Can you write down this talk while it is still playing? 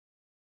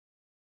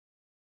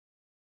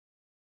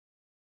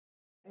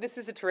this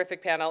is a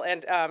terrific panel,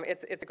 and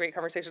it's a great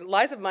conversation.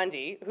 Liza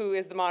Mundy, who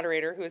is the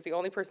moderator, who is the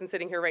only person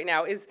sitting here right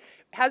now,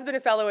 has been a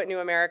fellow at New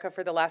America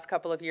for the last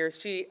couple of years.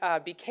 She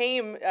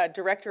became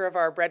director of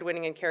our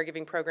Breadwinning and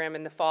Caregiving program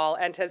in the fall,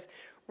 and has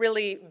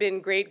really been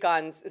great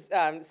guns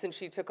since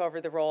she took over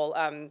the role.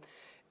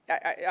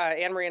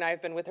 Anne-Marie and I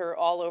have been with her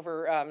all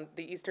over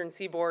the Eastern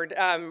Seaboard,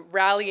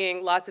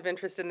 rallying lots of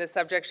interest in this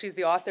subject. She's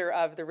the author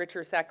of The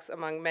Richer Sex,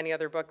 among many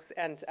other books,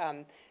 and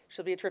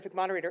she'll be a terrific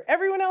moderator.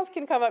 Everyone else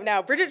can come up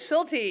now. Brigid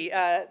Schulte,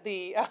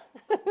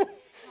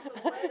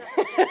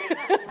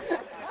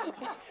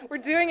 we're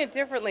doing it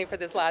differently for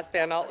this last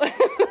panel.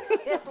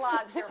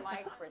 Dislodged your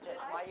mic, Brigid,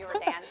 while you were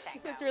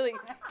dancing. It's really,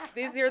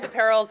 these are the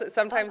perils.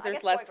 Sometimes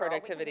there's less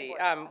productivity.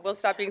 We'll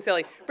stop being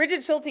silly.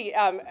 Brigid Schulte,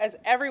 as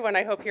everyone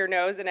I hope here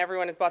knows, and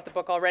everyone has bought the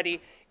book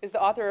already, is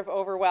the author of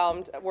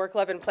Overwhelmed, Work,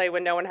 Love, and Play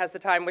When No One Has the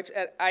Time, which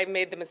I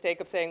made the mistake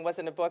of saying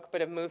wasn't a book,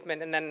 but a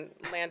movement, and then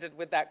landed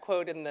with that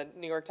quote in the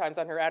New York Times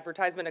on her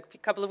advertisement a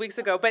couple of weeks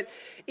ago. But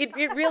it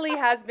really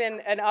has been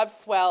an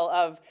upswell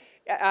of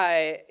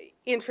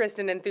interest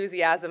and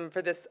enthusiasm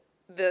for this,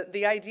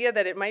 the idea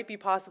that it might be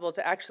possible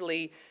to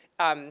actually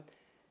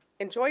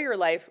enjoy your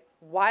life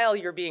while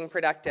you're being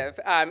productive.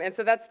 And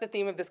so that's the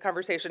theme of this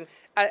conversation.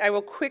 I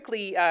will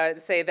quickly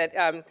say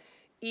that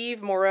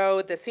Yves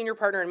Morieux, the senior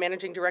partner and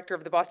managing director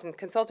of the Boston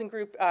Consulting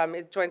Group,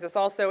 joins us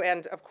also,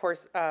 and of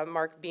course,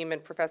 Mark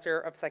Beeman, professor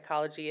of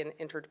psychology and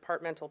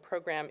interdepartmental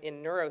program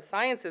in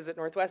neurosciences at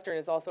Northwestern,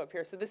 is also up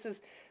here. So this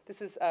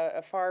is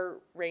a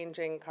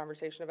far-ranging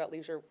conversation about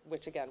leisure,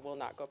 which again will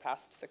not go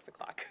past 6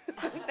 o'clock.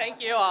 Thank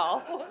you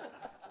all.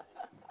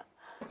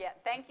 Yeah,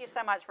 thank you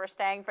so much for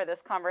staying for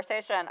this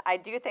conversation. I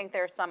do think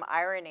there's some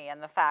irony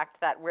in the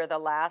fact that we're the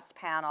last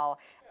panel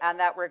and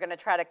that we're going to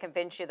try to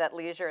convince you that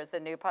leisure is the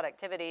new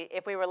productivity.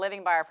 If we were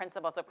living by our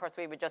principles, of course,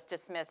 we would just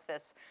dismiss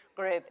this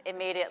group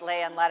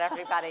immediately and let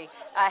everybody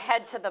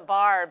head to the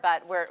bar,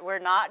 but we're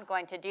not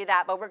going to do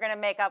that. But we're going to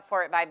make up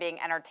for it by being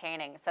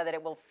entertaining so that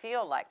it will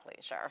feel like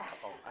leisure.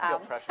 I feel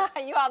pressure.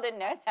 You all didn't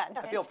know that,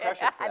 I feel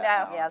pressure for I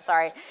that know, now. yeah,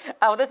 sorry.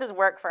 Oh, this is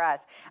work for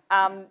us.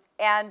 But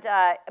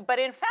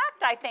in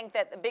fact, I think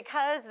that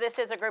because this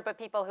is a group of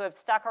people who have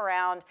stuck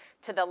around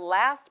to the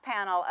last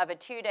panel of a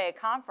 2-day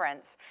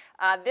conference,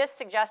 this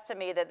suggests to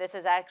me that this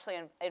is actually,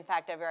 in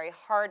fact, a very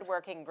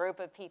hardworking group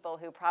of people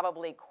who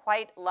probably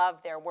quite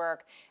love their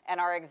work and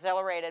are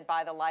exhilarated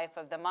by the life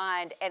of the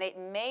mind. And it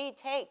may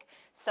take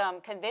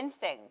some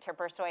convincing to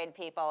persuade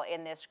people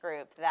in this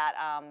group that,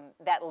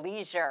 that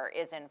leisure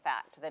is, in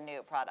fact, the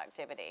new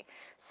productivity.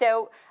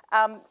 So,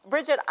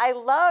 Brigid, I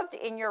loved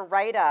in your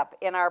write-up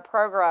in our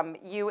program,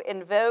 you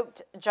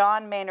invoked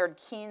John Maynard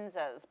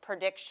Keynes's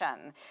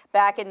prediction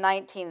back in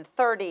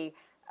 1930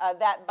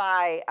 that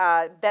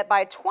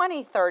by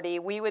 2030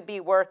 we would be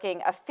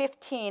working a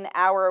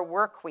 15-hour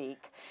work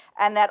week,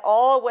 and that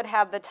all would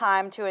have the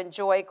time to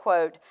enjoy,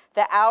 quote,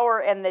 the hour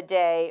in the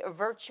day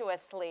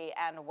virtuously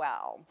and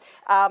well.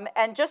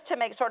 And just to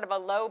make sort of a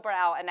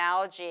lowbrow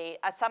analogy,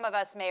 some of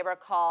us may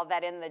recall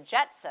that in the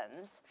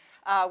Jetsons,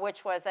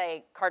 which was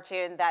a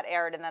cartoon that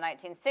aired in the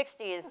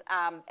 1960s,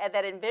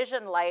 that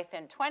envisioned life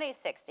in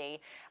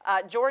 2060,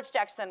 George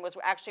Jetson was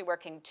actually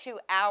working 2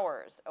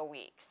 hours a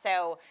week.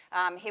 So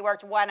he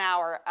worked 1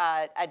 hour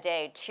a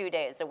day, 2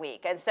 days a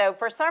week. And so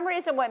for some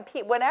reason,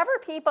 whenever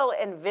people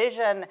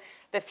envision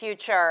the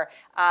future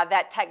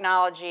that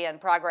technology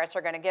and progress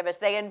are going to give us,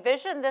 they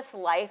envision this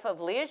life of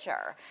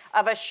leisure,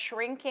 of a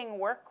shrinking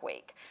work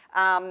week.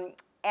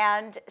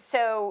 And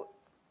so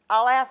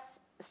I'll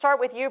start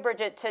with you,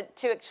 Brigid,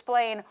 to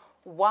explain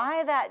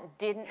why that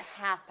didn't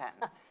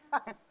happen.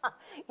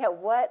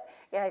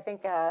 I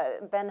think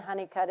Ben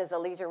Honeycutt is a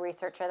leisure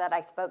researcher that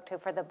I spoke to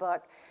for the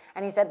book,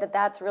 and he said that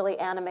that's really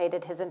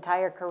animated his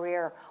entire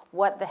career.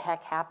 What the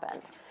heck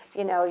happened?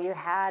 You know, you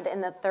had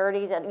in the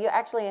 30s, and you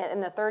actually in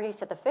the 30s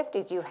to the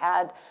 50s, you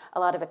had a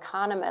lot of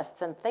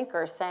economists and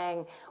thinkers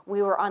saying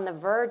we were on the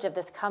verge of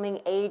this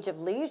coming age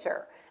of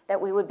leisure, that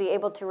we would be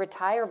able to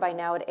retire by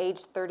now at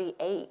age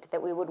 38,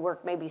 that we would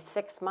work maybe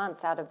 6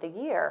 months out of the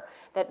year,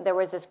 that there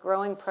was this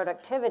growing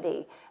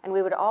productivity, and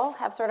we would all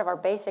have sort of our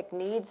basic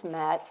needs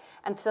met,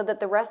 and so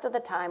that the rest of the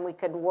time we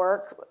could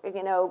work,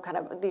 you know, kind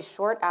of these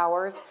short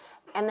hours,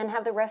 and then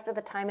have the rest of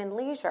the time in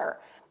leisure.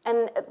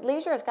 And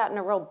leisure has gotten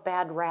a real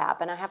bad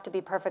rap, and I have to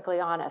be perfectly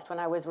honest. When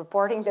I was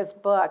reporting this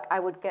book, I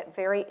would get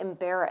very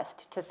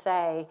embarrassed to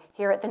say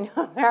here at the New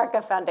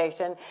America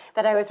Foundation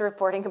that I was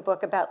reporting a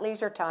book about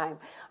leisure time.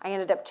 I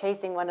ended up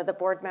chasing one of the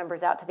board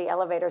members out to the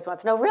elevators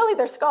once. No, really,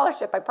 there's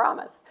scholarship, I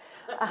promise.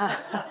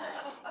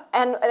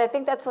 And I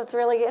think that's what's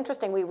really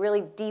interesting. We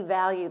really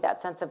devalue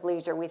that sense of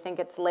leisure. We think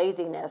it's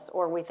laziness,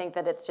 or we think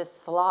that it's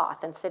just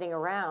sloth and sitting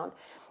around.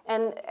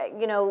 And,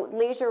 you know,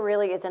 leisure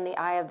really is in the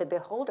eye of the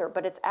beholder,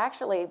 but it's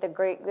actually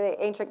the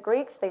ancient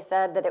Greeks, they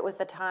said that it was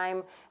the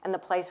time and the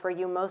place where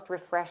you most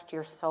refreshed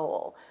your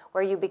soul,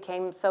 where you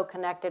became so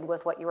connected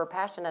with what you were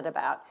passionate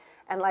about.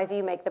 And Liza,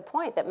 you make the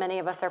point that many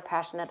of us are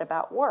passionate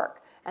about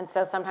work. And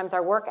so sometimes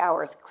our work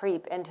hours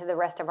creep into the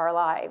rest of our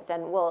lives.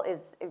 And, well,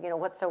 you know,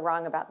 what's so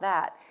wrong about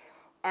that?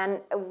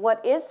 And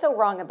what is so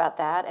wrong about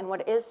that, and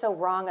what is so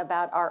wrong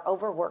about our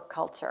overwork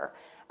culture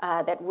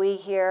that we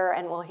hear,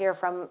 and we'll hear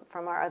from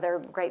our other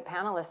great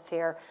panelists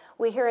here,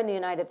 we hear in the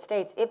United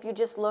States, if you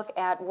just look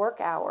at work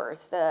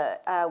hours,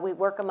 we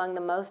work among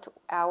the most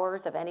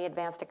hours of any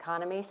advanced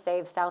economy,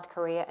 save South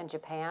Korea and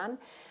Japan.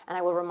 And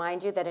I will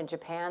remind you that in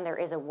Japan, there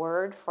is a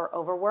word for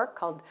overwork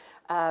called,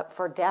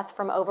 for death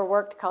from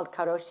overworked, called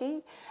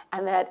karoshi.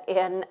 And that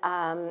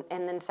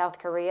in South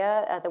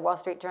Korea, the Wall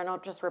Street Journal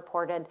just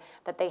reported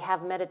that they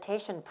have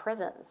meditation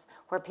prisons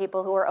where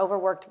people who are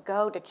overworked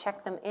go to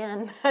check them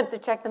in, to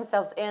check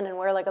themselves in and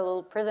wear like a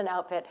little prison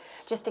outfit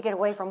just to get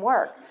away from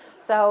work.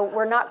 So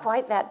we're not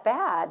quite that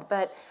bad,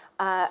 but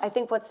I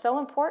think what's so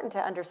important to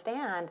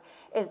understand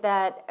is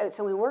that,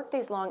 so we work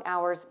these long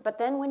hours, but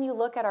then when you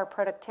look at our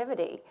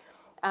productivity,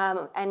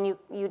 and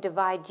you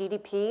divide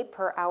GDP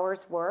per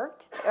hours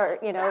worked, or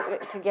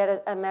to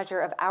get a measure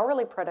of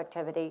hourly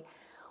productivity,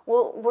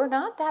 well, we're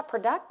not that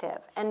productive.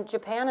 And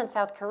Japan and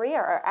South Korea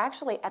are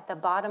actually at the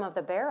bottom of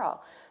the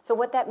barrel. So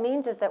what that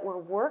means is that we're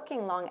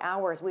working long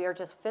hours. We are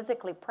just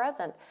physically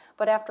present.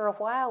 But after a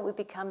while, we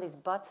become these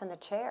butts in the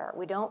chair.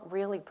 We don't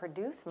really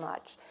produce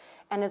much.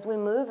 And as we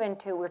move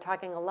into, we're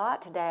talking a lot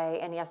today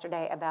and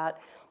yesterday about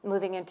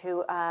moving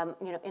into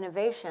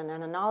innovation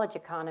and a knowledge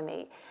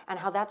economy, and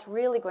how that's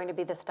really going to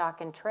be the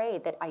stock in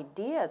trade, that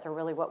ideas are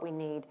really what we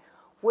need.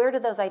 Where do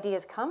those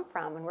ideas come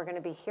from? And we're going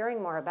to be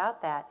hearing more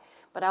about that.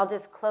 But I'll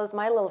just close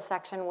my little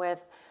section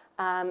with,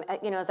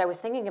 as I was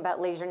thinking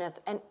about leisure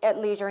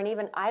and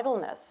even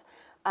idleness,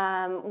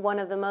 one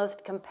of the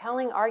most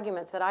compelling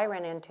arguments that I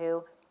ran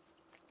into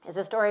is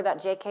a story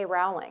about J.K.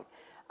 Rowling.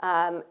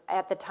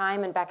 At the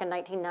time, and back in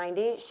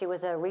 1990, she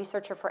was a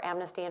researcher for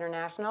Amnesty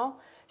International.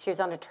 She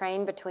was on a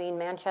train between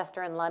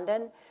Manchester and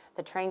London.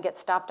 The train gets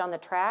stopped on the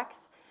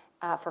tracks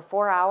for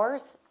 4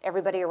 hours.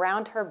 Everybody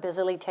around her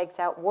busily takes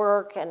out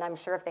work, and I'm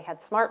sure if they had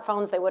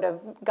smartphones, they would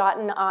have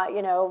gotten,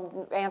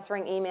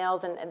 answering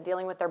emails and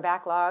dealing with their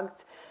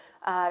backlogs.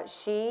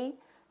 She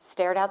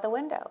stared out the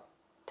window,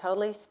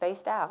 totally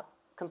spaced out,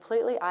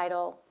 completely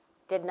idle,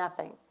 did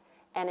nothing.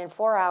 And in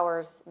 4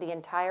 hours, the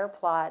entire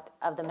plot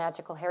of the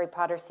magical Harry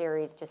Potter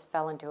series just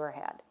fell into her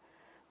head.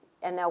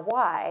 And now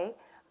why?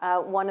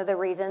 One of the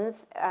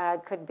reasons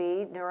could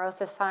be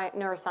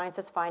neuroscience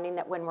is finding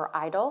that when we're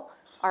idle,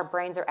 our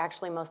brains are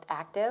actually most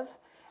active,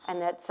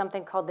 and that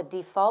something called the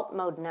default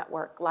mode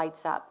network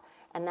lights up.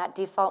 And that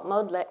default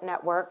mode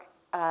network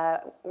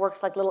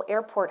works like little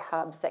airport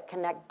hubs that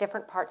connect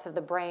different parts of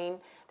the brain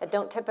that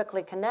don't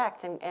typically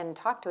connect and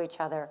talk to each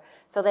other,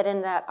 so that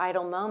in that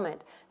idle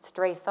moment,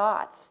 stray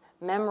thoughts,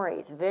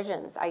 memories,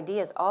 visions,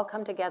 ideas all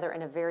come together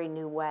in a very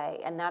new way,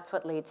 and that's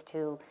what leads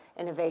to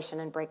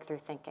innovation and breakthrough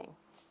thinking.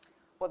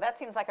 Well, that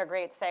seems like a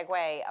great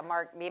segue.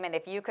 Mark Beeman,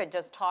 if you could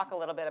just talk a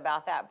little bit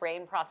about that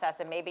brain process,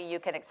 and maybe you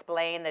can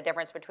explain the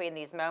difference between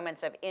these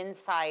moments of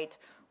insight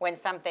when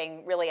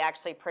something really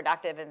actually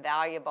productive and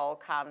valuable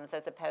comes,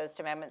 as opposed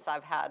to moments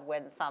I've had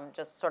when some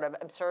just sort of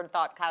absurd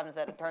thought comes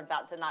that it turns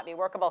out to not be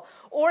workable,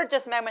 or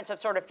just moments of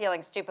sort of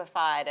feeling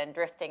stupefied and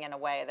drifting in a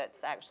way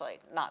that's actually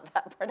not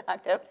that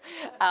productive,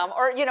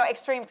 or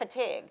extreme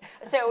fatigue.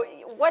 So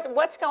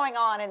what's going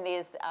on in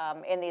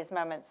these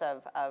moments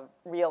of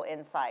real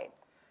insight?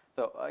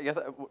 So I guess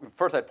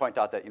first I'd point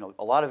out that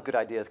a lot of good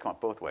ideas come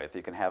up both ways.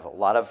 You can have a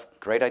lot of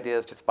great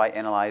ideas just by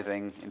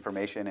analyzing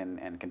information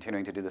and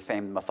continuing to do the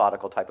same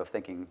methodical type of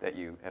thinking that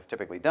you have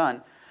typically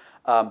done.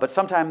 But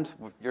sometimes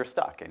you're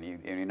stuck and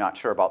you're not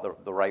sure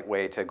about the right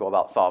way to go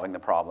about solving the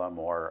problem,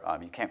 or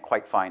you can't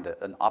quite find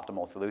an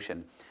optimal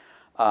solution.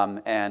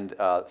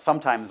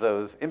 Sometimes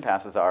those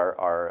impasses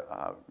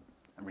are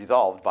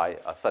resolved by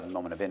a sudden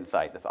moment of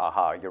insight, this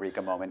aha,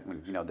 eureka moment.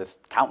 There's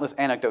countless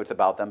anecdotes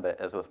about them, but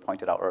as was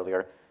pointed out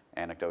earlier,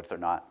 anecdotes are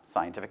not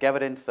scientific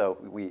evidence, so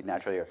we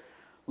naturally are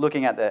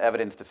looking at the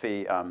evidence to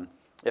see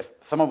if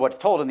some of what's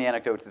told in the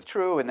anecdotes is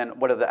true, and then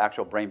what are the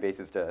actual brain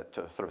bases to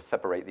sort of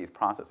separate these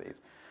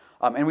processes.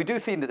 And we do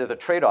see that there's a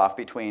trade-off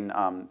between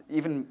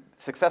even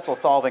successful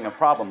solving of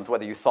problems,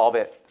 whether you solve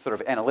it sort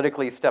of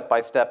analytically,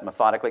 step-by-step,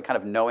 methodically, kind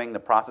of knowing the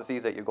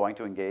processes that you're going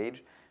to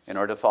engage in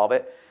order to solve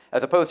it,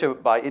 as opposed to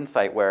by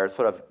insight, where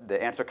sort of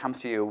the answer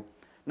comes to you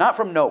not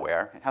from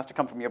nowhere. It has to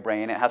come from your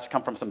brain. It has to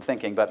come from some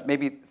thinking, but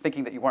maybe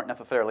thinking that you weren't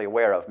necessarily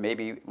aware of,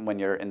 maybe when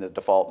you're in the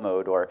default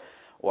mode or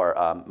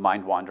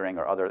mind wandering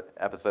or other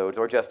episodes,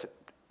 or just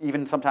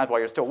even sometimes while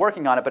you're still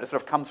working on it, but it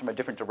sort of comes from a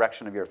different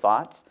direction of your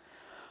thoughts.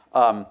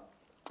 And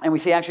we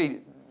see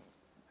actually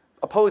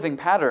opposing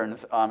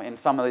patterns in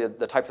some of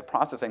the types of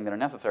processing that are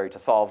necessary to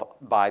solve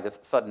by this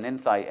sudden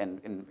insight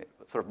and in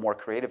sort of more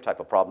creative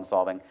type of problem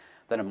solving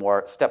than a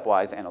more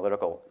stepwise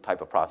analytical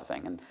type of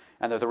processing.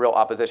 And there's a real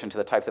opposition to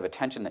the types of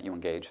attention that you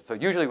engage. So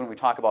usually when we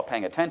talk about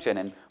paying attention,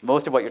 and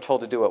most of what you're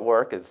told to do at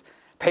work is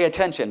pay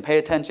attention,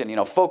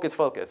 focus,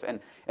 focus. And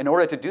in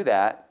order to do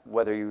that,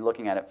 whether you're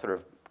looking at it sort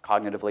of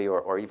cognitively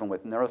or even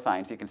with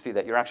neuroscience, you can see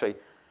that you're actually,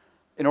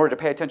 in order to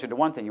pay attention to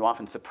one thing, you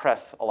often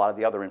suppress a lot of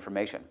the other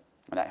information.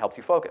 And that helps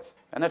you focus.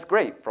 And that's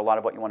great for a lot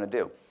of what you want to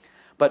do.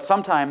 But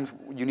sometimes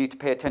you need to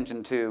pay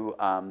attention to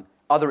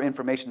other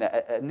information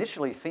that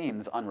initially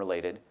seems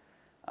unrelated,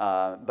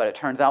 but it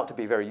turns out to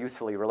be very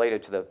usefully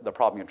related to the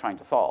problem you're trying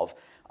to solve.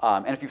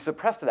 And if you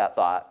suppress that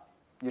thought,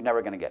 you're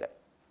never going to get it.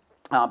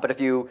 But if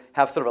you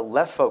have sort of a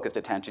less focused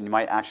attention, you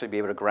might actually be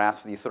able to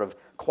grasp these sort of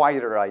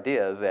quieter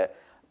ideas that,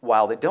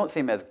 while they don't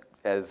seem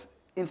as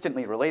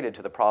instantly related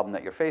to the problem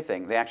that you're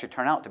facing, they actually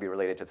turn out to be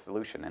related to the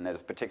solution. And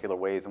there's particular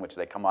ways in which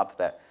they come up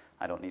that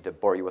I don't need to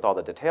bore you with all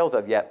the details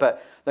of yet.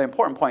 But the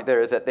important point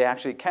there is that they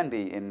actually can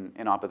be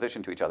in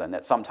opposition to each other, and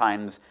that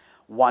sometimes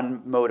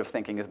one mode of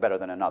thinking is better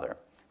than another.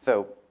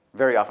 So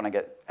very often I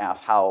get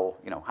asked how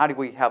do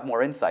we have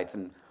more insights?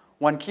 And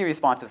one key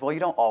response is, well, you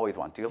don't always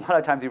want to. A lot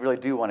of times you really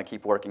do want to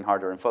keep working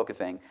harder and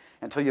focusing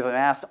until you've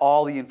amassed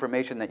all the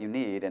information that you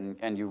need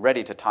and you're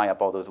ready to tie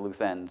up all those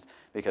loose ends,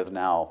 because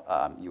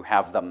now you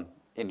have them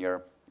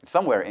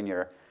somewhere in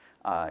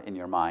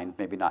your mind,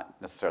 maybe not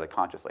necessarily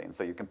consciously. And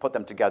so you can put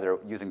them together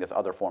using this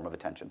other form of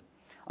attention.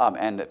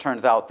 And it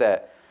turns out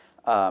that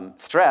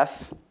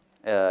stress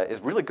is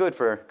really good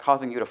for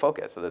causing you to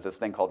focus. So there's this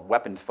thing called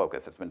weapons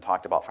focus. It's been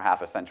talked about for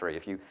half a century.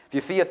 If you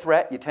see a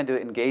threat, you tend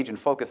to engage and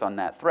focus on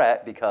that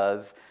threat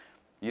because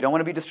you don't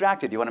want to be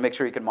distracted. You want to make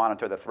sure you can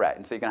monitor the threat.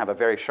 And so you can have a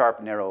very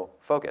sharp, narrow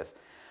focus.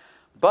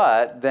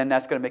 But then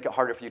that's going to make it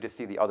harder for you to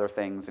see the other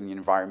things in the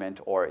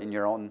environment or in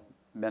your own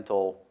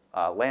mental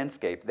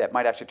landscape that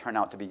might actually turn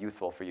out to be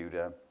useful for you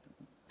to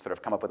sort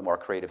of come up with a more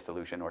creative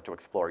solution or to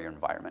explore your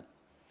environment.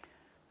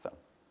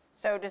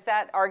 So does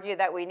that argue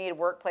that we need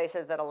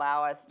workplaces that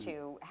allow us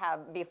to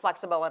be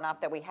flexible enough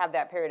that we have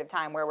that period of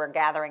time where we're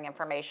gathering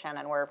information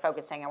and we're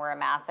focusing and we're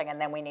amassing, and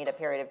then we need a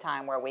period of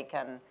time where we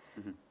can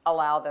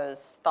allow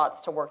those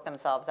thoughts to work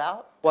themselves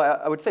out?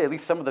 Well, I would say at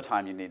least some of the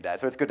time you need that.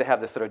 So it's good to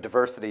have this sort of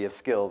diversity of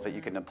skills that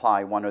you can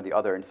apply one or the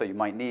other. And so you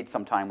might need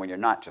some time when you're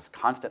not just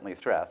constantly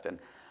stressed. And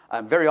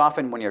very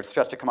often when you're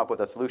stressed to come up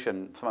with a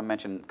solution, someone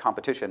mentioned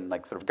competition,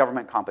 like sort of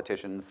government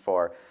competitions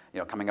for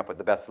coming up with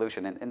the best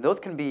solution. And those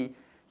can be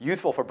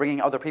useful for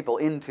bringing other people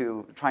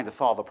into trying to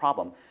solve a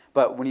problem.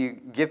 But when you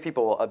give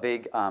people a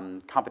big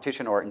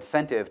competition or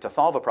incentive to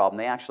solve a problem,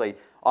 they actually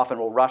often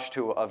will rush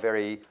to a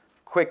very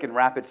quick and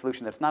rapid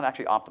solution that's not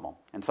actually optimal.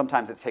 And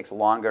sometimes it takes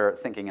longer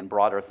thinking and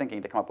broader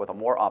thinking to come up with a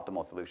more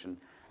optimal solution.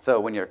 So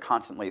when you're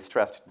constantly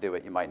stressed to do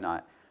it, you might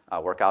not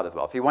work out as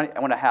well. So I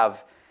want to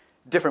have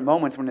different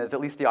moments when there's at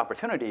least the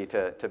opportunity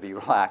to be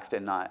relaxed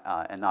and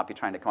not be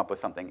trying to come up with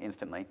something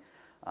instantly.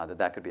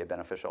 That could be a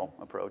beneficial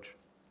approach.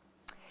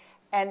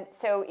 And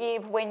so,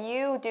 Yves, when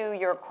you do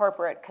your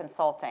corporate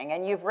consulting,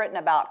 and you've written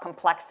about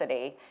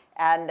complexity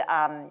and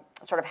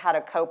sort of how to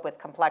cope with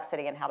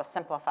complexity and how to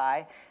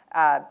simplify,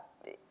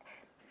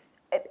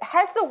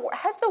 has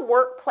the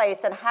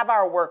workplace and have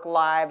our work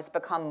lives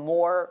become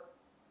more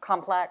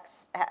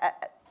complex?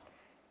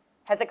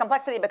 Has the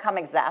complexity become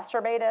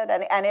exacerbated?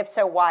 And if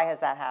so, why has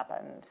that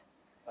happened?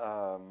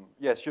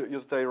 Yes, you're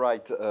totally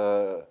right.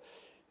 The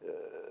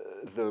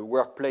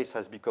workplace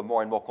has become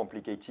more and more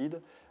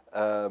complicated.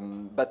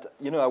 But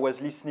I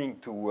was listening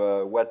to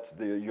what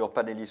your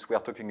panelists were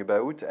talking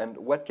about, and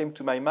what came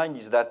to my mind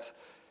is that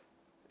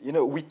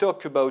we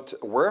talk about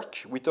work,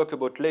 we talk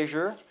about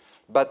leisure,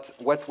 but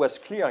what was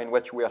clear in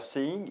what you were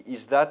saying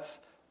is that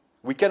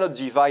we cannot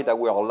divide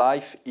our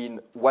life in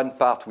one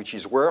part which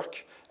is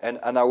work and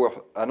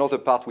another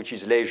part which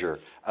is leisure,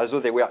 as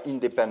though they were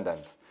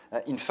independent.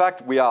 In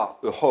fact, we are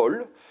a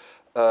whole.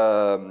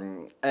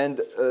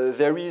 And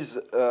there is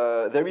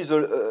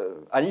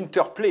an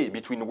interplay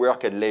between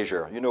work and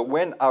leisure.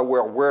 When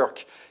our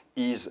work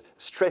is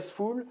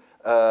stressful,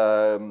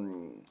 a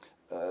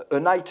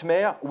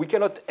nightmare, we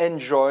cannot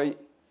enjoy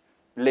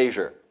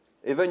leisure.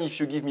 Even if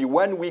you give me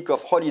 1 week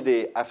of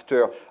holiday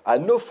after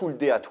an awful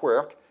day at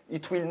work,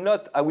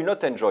 I will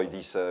not enjoy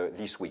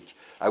this week.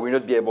 I will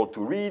not be able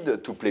to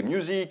read, to play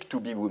music, to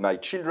be with my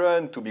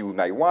children, to be with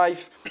my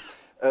wife.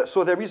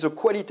 So there is a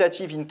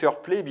qualitative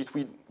interplay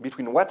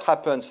between what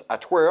happens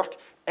at work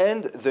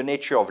and the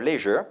nature of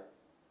leisure.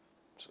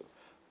 So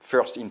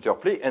first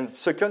interplay, and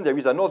second, there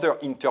is another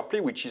interplay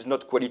which is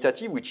not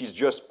qualitative, which is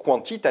just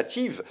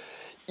quantitative.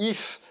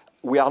 If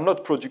we are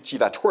not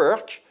productive at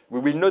work, we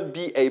will not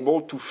be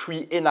able to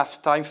free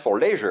enough time for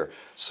leisure.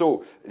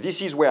 So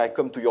this is where I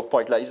come to your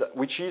point, Liza,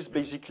 which is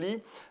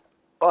basically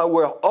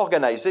our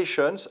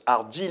organizations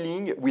are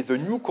dealing with the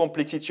new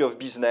complexity of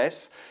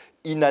business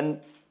in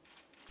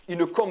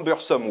a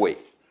cumbersome way.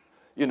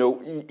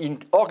 In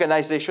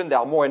organization, there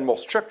are more and more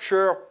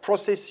structure,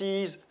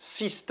 processes,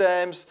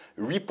 systems,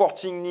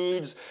 reporting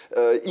needs,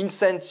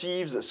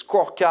 incentives,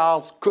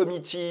 scorecards,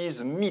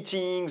 committees,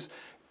 meetings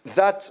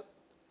that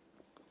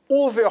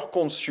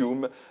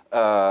overconsume,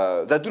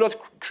 that do not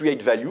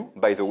create value,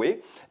 by the way,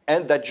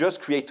 and that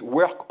just create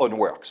work on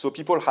work. So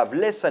people have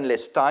less and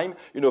less time.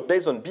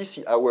 Based on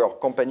BC, our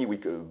company,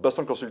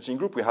 Boston Consulting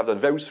Group, we have done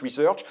various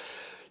research.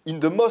 In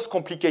the most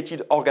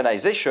complicated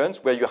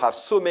organizations, where you have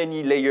so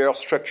many layers,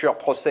 structure,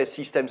 process,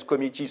 systems,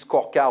 committees,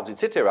 scorecards,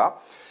 etc.,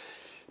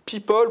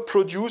 people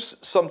produce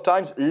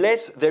sometimes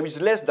less. There is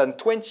less than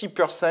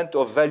 20%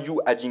 of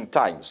value-adding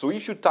time. So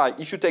if you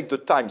take the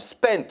time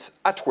spent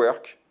at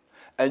work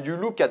and you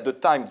look at the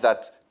time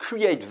that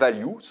create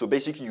value, so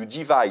basically you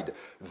divide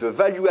the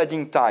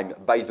value-adding time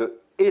by the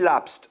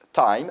elapsed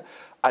time,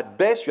 at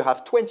best you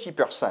have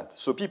 20%.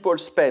 So people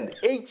spend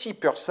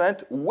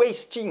 80%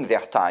 wasting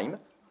their time,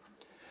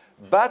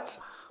 but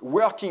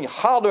working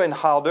harder and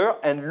harder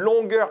and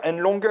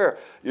longer.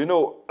 You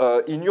know,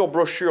 in your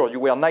brochure, you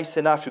were nice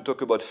enough to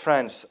talk about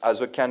France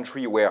as a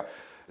country where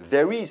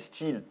there is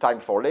still time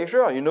for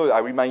leisure. You know, I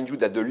remind you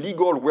that the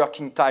legal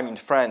working time in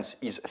France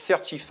is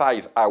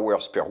 35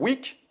 hours per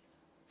week.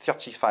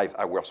 35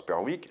 hours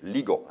per week,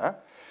 legal. Huh?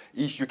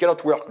 If you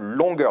cannot work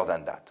longer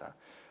than that. Huh?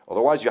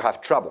 Otherwise, you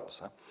have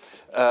troubles. Huh?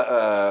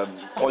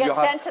 You get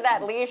sent to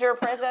that leisure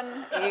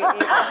prison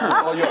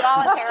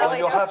voluntarily. Or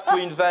you have to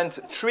invent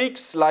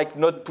tricks like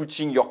not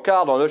putting your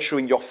card or not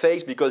showing your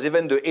face, because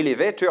even the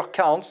elevator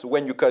counts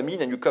when you come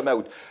in and you come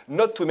out.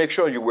 Not to make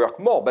sure you work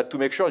more, but to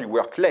make sure you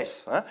work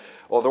less. Huh?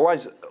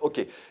 Otherwise,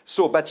 okay.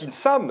 So, but in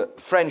some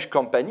French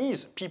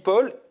companies,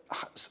 people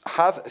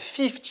have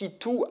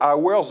 52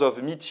 hours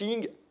of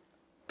meeting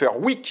per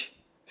week.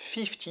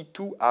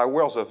 52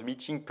 hours of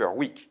meeting per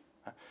week.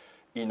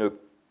 In a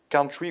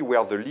country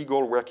where the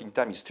legal working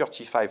time is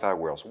 35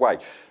 hours. Why?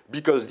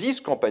 Because these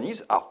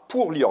companies are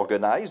poorly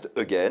organized,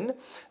 again,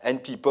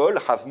 and people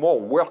have more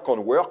work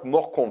on work,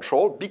 more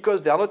control,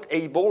 because they are not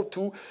able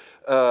to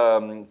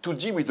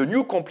deal with the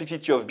new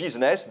complexity of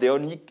business. They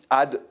only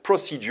add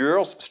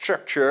procedures,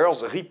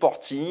 structures,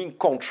 reporting,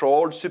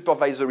 control,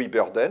 supervisory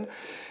burden.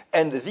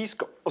 And this,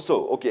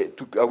 so, okay,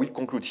 I will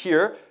conclude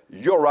here.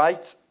 You're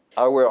right,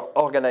 our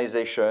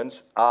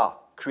organizations are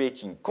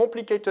creating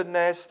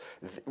complicatedness,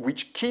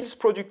 which kills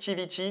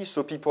productivity,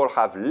 so people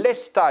have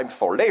less time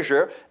for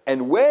leisure,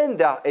 and when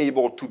they are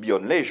able to be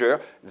on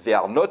leisure, they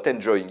are not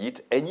enjoying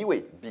it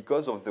anyway,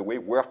 because of the way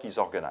work is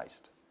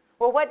organized.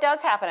 Well, what does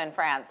happen in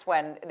France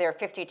when there are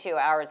 52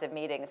 hours of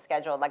meetings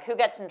scheduled? Like, who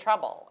gets in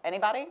trouble?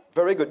 Anybody?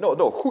 Very good. No,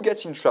 who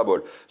gets in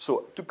trouble?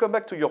 So, to come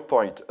back to your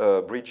point,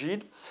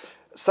 Brigid,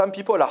 some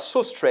people are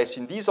so stressed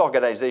in these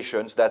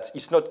organizations that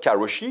it's not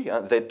karoshi,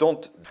 and they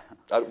don't.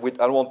 I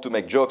don't want to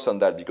make jokes on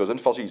that because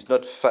unfortunately it's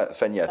not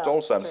funny at all,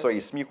 so I'm sorry,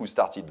 it's me who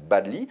started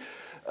badly.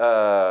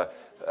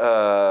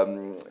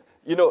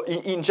 You know,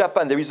 in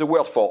Japan there is a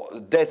word for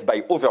death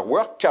by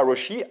overwork,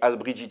 karoshi, as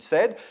Brigid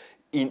said.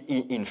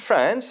 In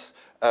France,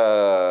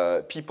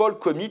 people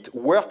commit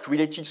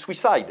work-related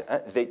suicide.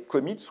 They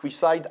commit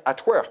suicide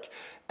at work.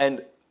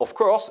 And of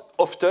course,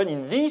 often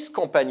in these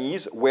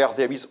companies where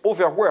there is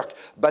overwork,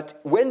 but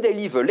when they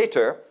leave a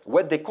letter,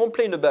 what they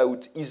complain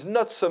about is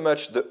not so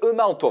much the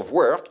amount of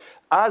work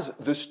as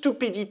the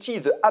stupidity,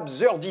 the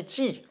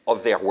absurdity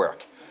of their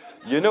work.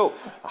 You know,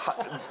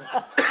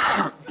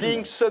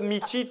 being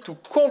submitted to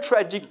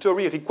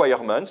contradictory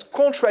requirements,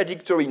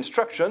 contradictory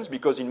instructions,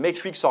 because in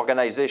matrix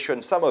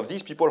organization, some of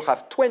these people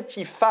have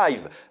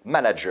 25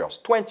 managers.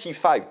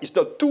 25. It's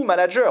not 2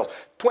 managers,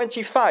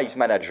 25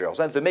 managers.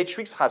 And the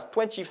matrix has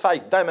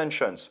 25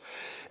 dimensions.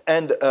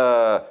 And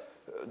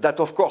that,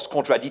 of course,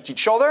 contradict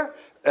each other.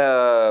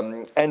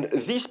 And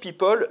these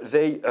people,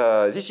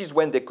 this is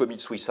when they commit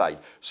suicide.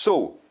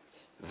 So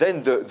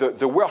then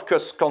the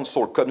Workers'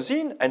 Council comes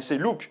in and say,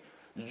 look,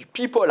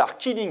 people are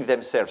killing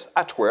themselves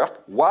at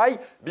work. Why?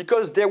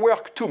 Because they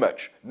work too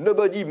much.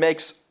 Nobody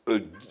makes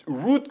a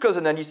root cause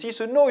analysis.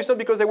 So no, it's not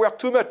because they work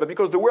too much, but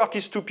because the work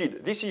is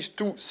stupid. This is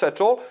too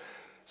subtle.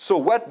 So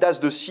what does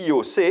the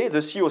CEO say?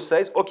 The CEO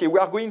says, okay, we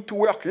are going to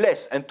work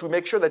less. And to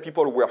make sure that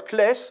people work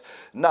less,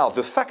 now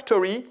the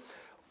factory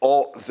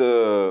or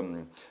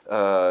the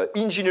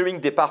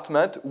engineering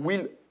department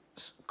will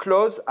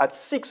close at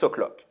 6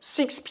 o'clock.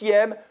 6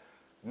 p.m.,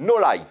 no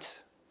light,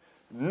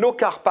 no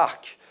car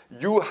park.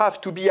 You have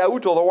to be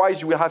out,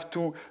 otherwise you will have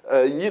to,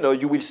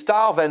 you will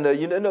starve, and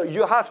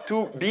you have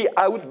to be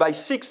out by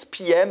 6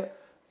 p.m.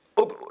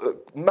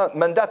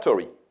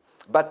 Mandatory.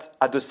 But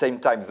at the same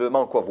time, the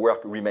amount of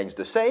work remains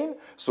the same.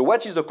 So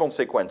what is the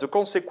consequence? The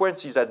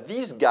consequence is that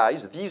these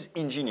guys, these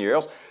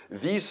engineers,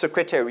 these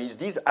secretaries,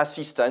 these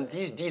assistants,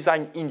 these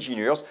design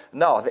engineers,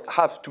 now they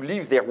have to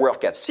leave their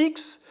work at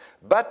 6,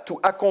 but to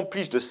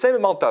accomplish the same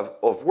amount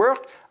of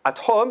work at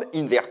home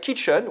in their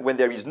kitchen when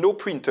there is no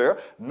printer,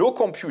 no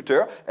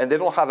computer, and they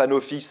don't have an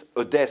office,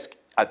 a desk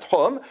at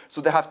home.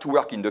 So they have to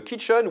work in the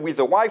kitchen with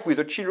the wife, with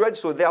the children,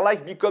 so their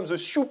life becomes a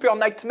super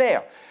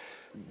nightmare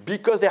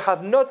because they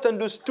have not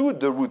understood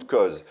the root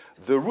cause.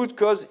 The root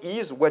cause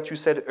is what you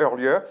said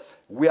earlier.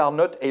 We are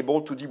not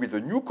able to deal with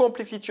the new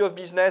complexity of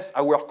business.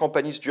 Our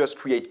companies just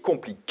create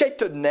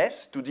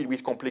complicatedness to deal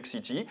with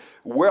complexity.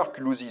 Work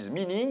loses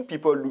meaning,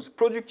 people lose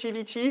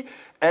productivity,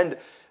 and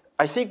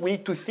I think we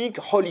need to think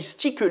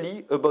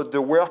holistically about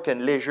the work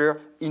and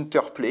leisure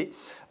interplay.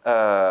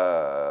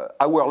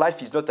 Our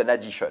life is not an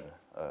addition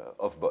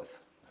of both.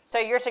 So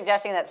you're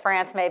suggesting that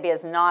France maybe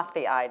is not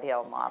the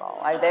ideal model.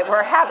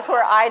 Perhaps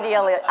we're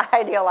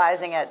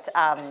idealizing it.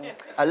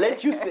 I'll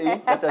let you say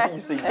it, but I think you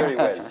say it very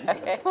well.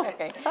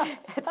 Okay.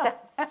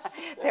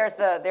 There's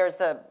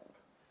the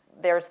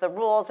there's the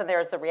rules and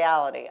there's the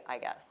reality, I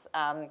guess.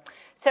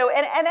 So,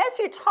 and as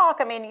you talk,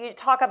 I mean, you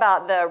talk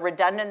about the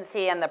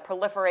redundancy and the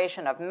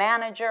proliferation of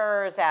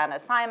managers and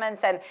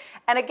assignments. And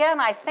again,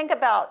 I think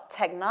about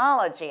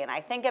technology, and I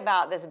think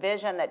about this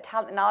vision that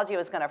technology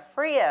was going to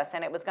free us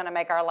and it was going to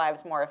make our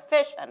lives more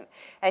efficient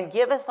and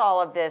give us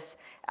all of this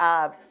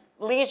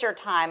leisure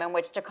time in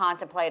which to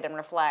contemplate and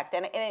reflect.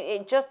 And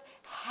it just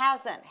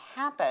hasn't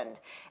happened.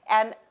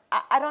 And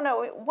I don't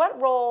know, what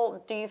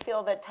role do you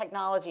feel that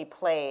technology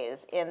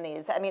plays in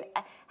these? I mean,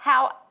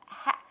 how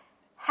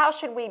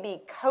should we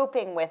be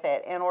coping with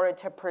it in order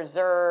to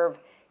preserve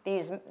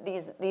these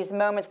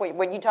moments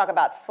when you talk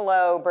about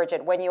flow,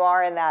 Brigid, when you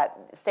are in that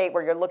state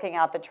where you're looking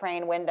out the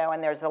train window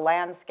and there's the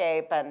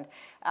landscape, and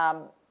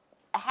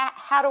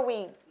how do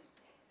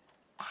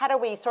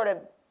we sort of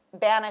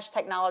banish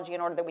technology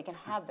in order that we can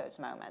have those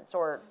moments,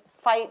 or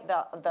fight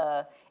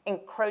the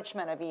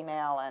encroachment of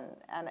email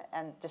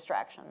and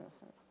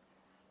distractions?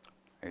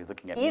 Are you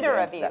looking at either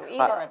of you?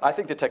 I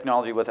think the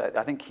technology was,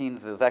 I think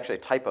Keynes, it was actually a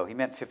typo. He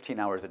meant 15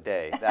 hours a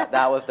day.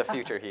 That was the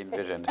future he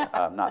envisioned,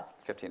 not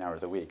 15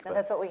 hours a week. No,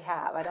 that's what we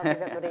have. I don't think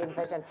that's what he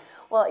envisioned.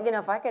 Well, you know,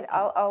 if I could,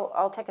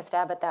 I'll take a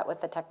stab at that with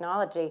the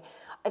technology.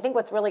 I think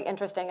what's really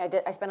interesting,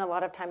 I spent a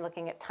lot of time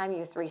looking at time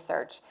use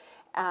research,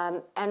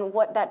 and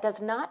what that does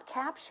not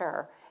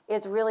capture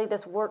is really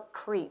this work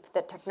creep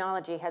that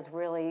technology has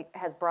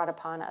brought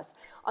upon us.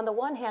 On the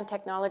one hand,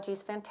 technology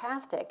is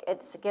fantastic.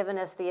 It's given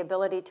us the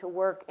ability to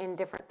work in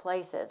different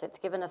places. It's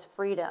given us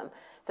freedom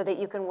so that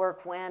you can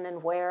work when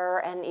and where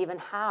and even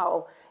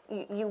how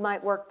you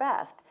might work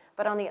best.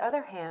 But on the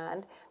other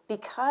hand,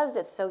 because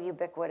it's so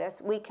ubiquitous,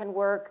 we can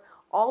work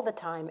all the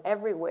time,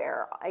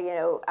 everywhere. You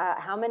know,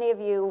 how many of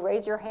you,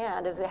 raise your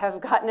hand,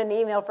 have gotten an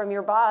email from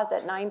your boss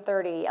at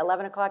 9:30,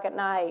 11 o'clock at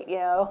night, you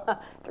know,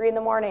 3 in the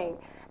morning?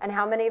 And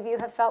how many of you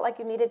have felt like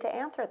you needed to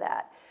answer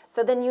that?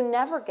 So then you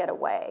never get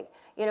away,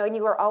 you know, and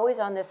you are always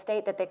on this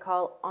state that they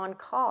call on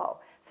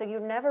call. So you're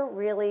never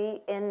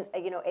really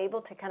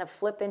able to kind of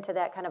flip into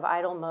that kind of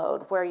idle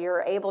mode where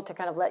you're able to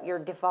kind of let your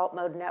default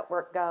mode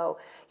network go.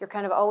 You're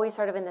kind of always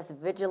sort of in this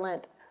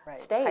vigilant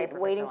state,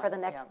 waiting for the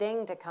next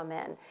ding to come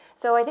in.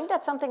 So I think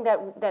that's something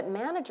that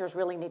managers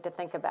really need to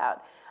think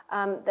about.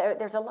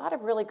 There's a lot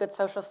of really good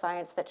social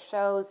science that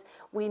shows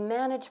we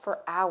manage for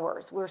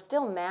hours. We're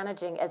still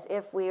managing as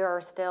if we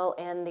are still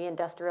in the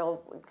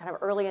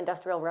early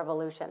industrial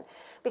revolution,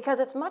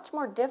 because it's much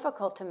more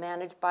difficult to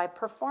manage by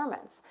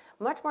performance,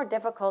 much more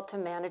difficult to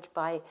manage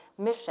by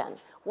mission.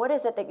 What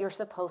is it that you're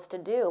supposed to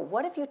do?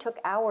 What if you took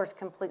hours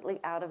completely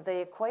out of the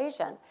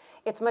equation?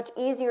 It's much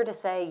easier to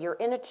say you're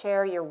in a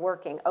chair, you're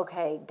working,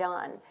 okay,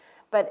 done.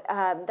 But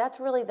that's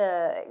really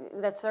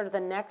sort of the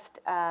next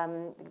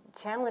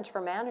challenge for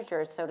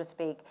managers, so to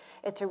speak,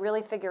 is to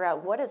really figure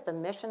out what is the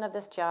mission of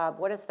this job,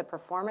 what is the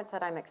performance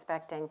that I'm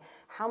expecting,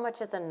 how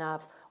much is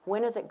enough,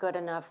 when is it good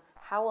enough,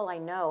 how will I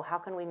know, how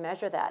can we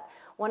measure that?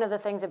 One of the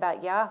things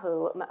about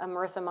Yahoo,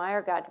 Marissa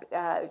Mayer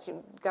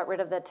got rid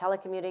of the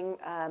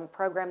telecommuting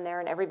program there,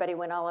 and everybody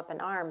went all up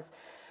in arms.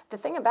 The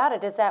thing about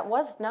it is that it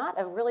wasn't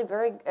a really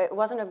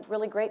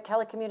great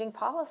telecommuting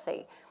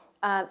policy.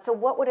 So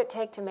what would it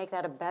take to make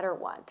that a better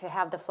one, to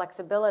have the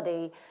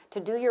flexibility to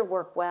do your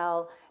work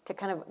well, to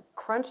kind of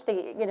crunch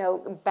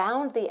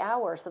bound the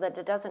hours so that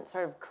it doesn't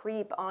sort of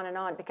creep on and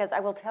on? Because I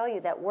will tell you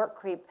that work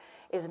creep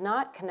is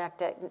not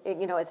connected,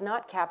 is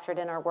not captured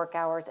in our work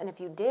hours. And if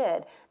you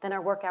did, then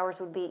our work hours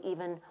would be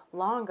even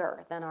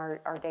longer than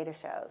our data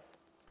shows.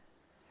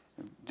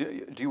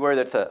 Do you worry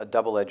that's a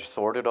double-edged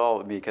sword at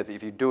all? Because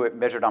if you do it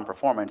measured on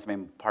performance, I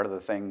mean, part of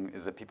the thing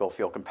is that people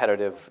feel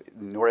competitive.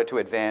 In order to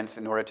advance,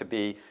 in order to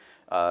be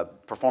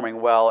performing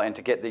well and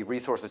to get the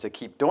resources to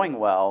keep doing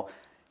well,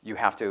 you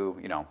have to,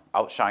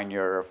 outshine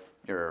your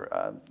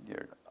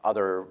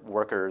other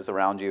workers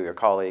around you, your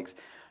colleagues,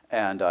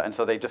 and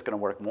so they're just going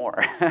to work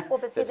more. Well,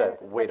 but see, there's a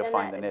way to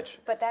find the niche.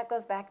 But that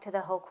goes back to the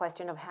whole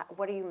question of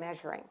what are you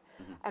measuring?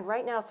 Mm-hmm. And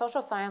right now,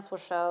 social science will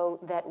show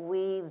that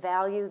we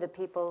value the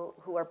people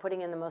who are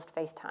putting in the most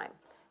face time.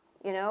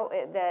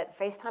 That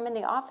face time in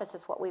the office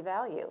is what we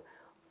value.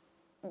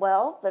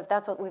 Well, if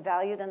that's what we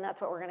value, then that's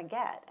what we're going to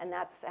get. And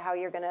that's how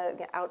you're going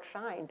to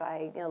outshine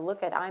by,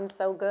 look at, I'm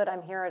so good,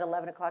 I'm here at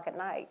 11 o'clock at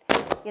night.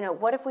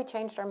 What if we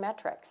changed our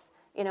metrics?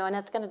 And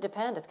it's going to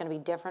depend. It's going to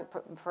be different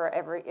for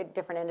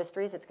different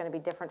industries. It's going to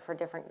be different for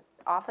different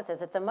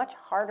offices. It's a much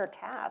harder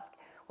task,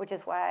 which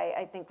is why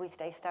I think we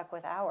stay stuck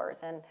with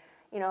hours. And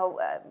how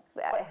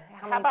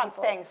about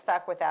staying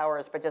stuck with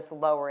hours but just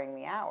lowering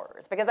the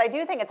hours? Because I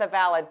do think it's a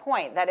valid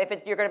point that if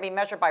you're going to be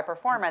measured by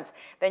performance,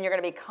 then you're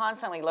going to be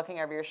constantly looking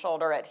over your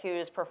shoulder at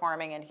who's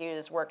performing and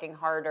who's working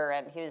harder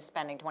and who's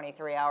spending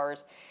 23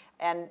 hours.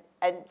 And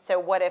so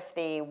what if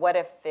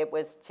it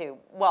was to,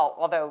 well,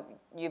 although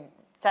you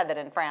said that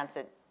in France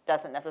it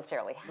doesn't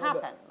necessarily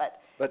happen,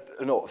 but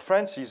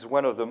France is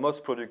one of the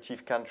most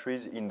productive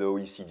countries in the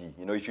OECD.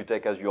 If you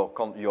take as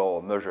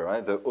your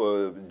measure, the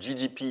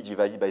GDP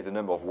divided by the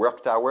number of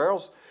worked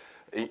hours.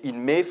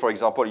 In May, for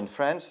example, in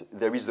France,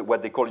 there is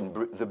what they call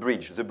the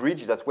bridge. The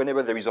bridge is that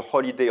whenever there is a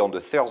holiday on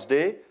the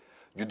Thursday,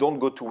 you don't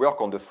go to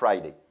work on the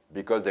Friday.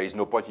 because there is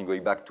no point in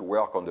going back to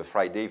work on the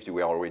Friday if you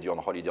were already on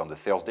holiday on the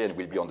Thursday and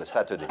will be on the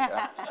Saturday.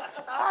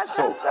 That's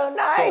so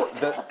nice.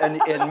 So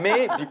and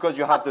May, because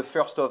you have the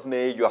 1st of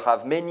May, you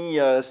have many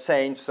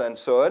saints and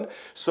so on.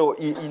 So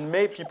in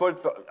May, people,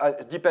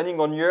 depending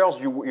on years,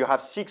 you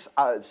have 6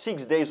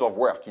 days of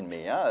work in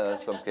May.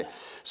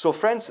 So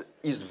France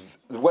is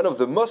one of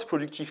the most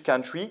productive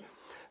countries.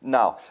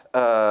 Now,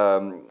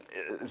 but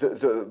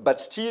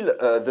still,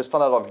 the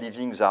standard of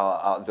living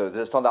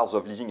the standards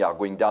of living are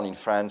going down in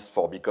France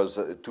because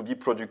to be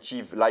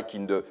productive, like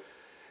in the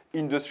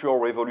Industrial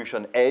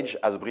Revolution age,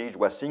 as Brigid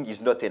was saying,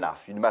 is not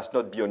enough. You must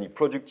not be only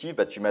productive,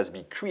 but you must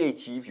be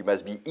creative, you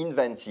must be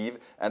inventive,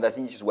 and I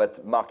think this is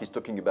what Mark is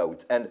talking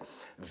about. And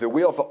the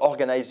way of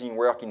organizing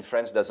work in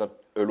France does not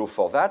allow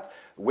for that.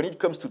 When it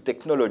comes to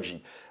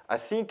technology, I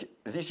think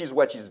this is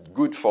what is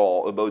good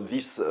about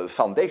this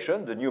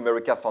foundation, the New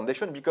America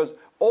Foundation, because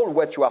all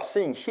what you are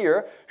saying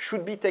here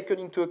should be taken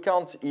into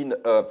account in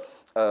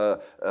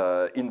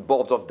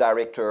boards of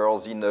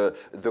directors, in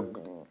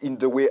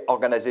the way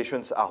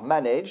organizations are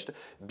managed,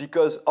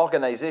 because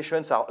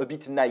organizations are a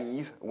bit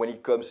naive when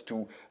it comes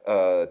to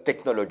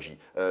technology,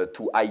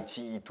 to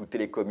IT, to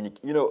telecommunications.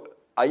 You know,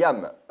 I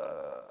am.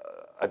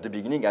 At the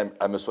beginning,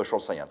 I'm a social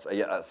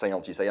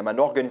scientist. I am an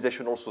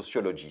organizational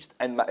sociologist.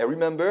 And I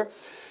remember,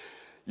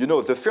 you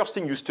know, the first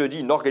thing you study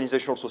in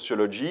organizational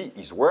sociology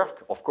is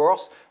work, of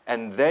course,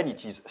 and then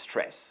it is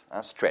stress.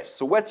 Stress.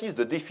 So what is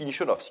the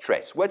definition of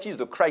stress? What is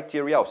the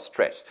criteria of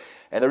stress?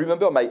 And I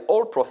remember my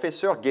old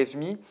professor gave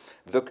me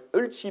the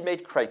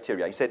ultimate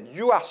criteria. He said,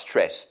 you are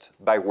stressed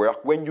by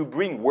work when you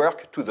bring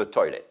work to the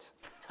toilet.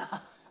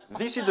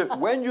 This is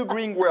when you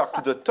bring work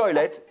to the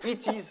toilet,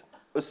 it is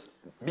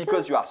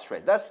because you are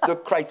stressed. That's the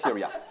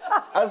criteria.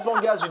 As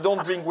long as you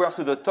don't bring work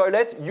to the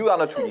toilet, you are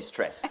not really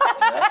stressed.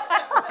 Yeah?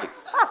 Okay.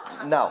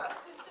 Now,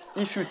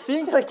 if you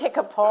think... Should we take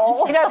a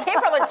poll? You know,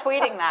 people are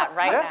tweeting that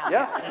right now.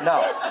 Yeah.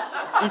 Now,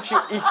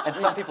 and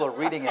some people are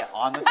reading it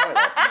on the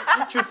toilet.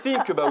 If you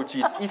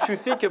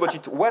think about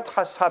it, what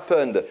has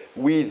happened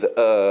with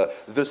the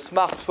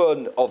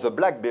smartphone or the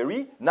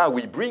BlackBerry? Now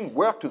we bring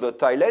work to the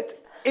toilet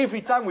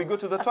every time we go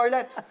to the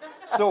toilet.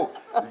 So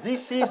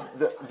this is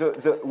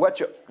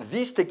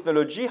this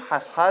technology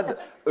has had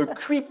a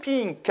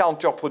creeping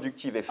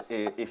counterproductive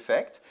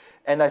effect.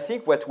 And I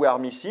think what we are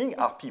missing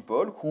are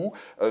people who,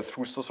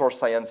 through social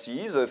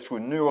sciences, through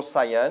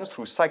neuroscience,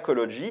 through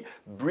psychology,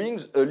 bring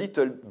a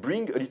little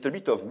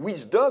bit of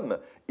wisdom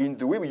in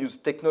the way we use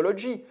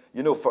technology.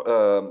 You know,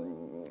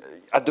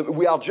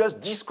 we are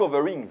just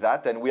discovering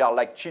that, and we are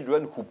like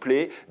children who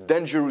play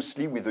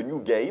dangerously with a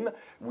new game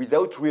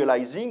without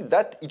realizing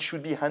that it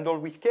should be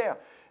handled with care.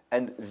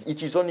 And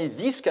it is only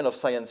these kind of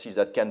sciences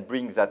that can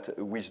bring that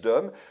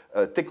wisdom.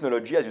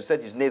 Technology, as you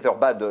said, is neither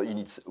bad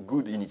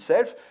good in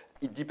itself.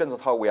 It depends on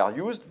how we are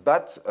used,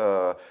 but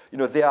you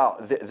know,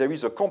 there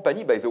is a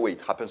company, by the way,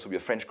 it happens to be a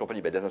French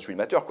company, but it doesn't really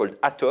matter, called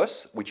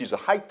Atos, which is a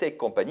high-tech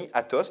company,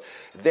 Atos.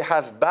 They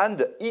have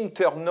banned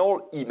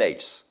internal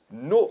emails.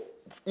 No,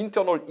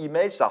 internal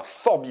emails are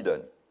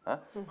forbidden. Huh?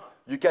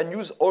 You can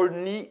use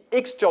only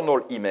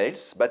external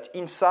emails, but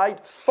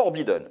inside,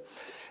 forbidden.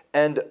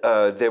 And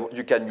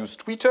you can use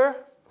Twitter,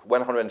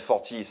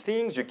 140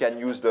 things. You can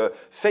use the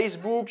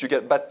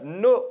Facebook, but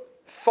no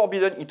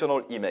forbidden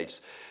internal emails.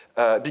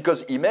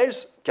 Because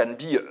emails can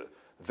be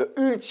the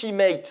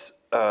ultimate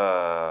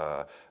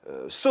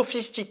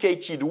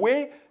sophisticated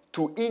way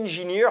to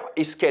engineer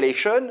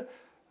escalation.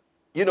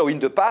 You know, in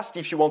the past,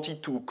 if you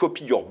wanted to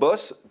copy your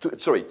boss,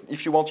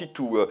 if you wanted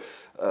to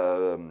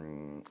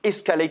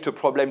escalate a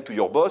problem to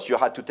your boss, you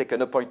had to take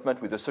an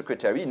appointment with the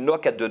secretary,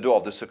 knock at the door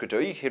of the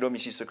secretary. Hello,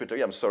 Mrs.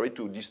 Secretary, I'm sorry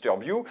to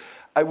disturb you.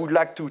 I would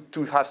like to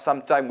have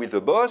some time with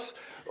the boss.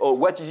 Oh,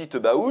 what is it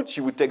about? She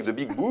would take the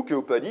big book, you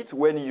open it,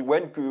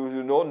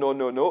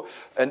 no.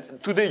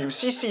 And today you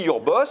CC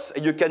your boss,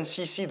 and you can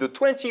CC the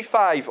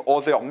 25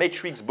 other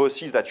matrix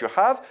bosses that you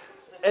have,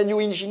 and you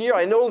engineer,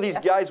 and all these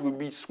guys will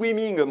be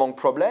swimming among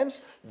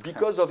problems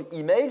because of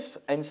emails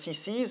and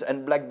CCs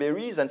and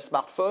Blackberries and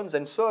smartphones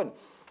and so on.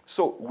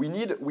 So we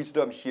need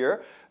wisdom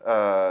here.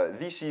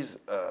 This is,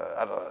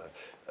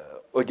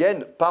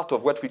 again, part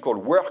of what we call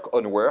work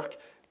on work,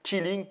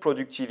 killing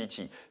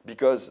productivity,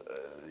 because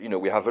you know,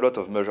 we have a lot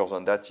of measures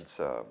on that. It's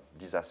a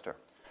disaster.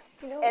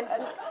 You know, we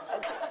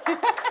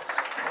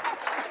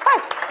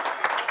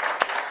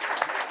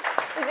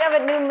have a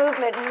new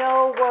movement,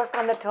 no work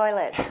on the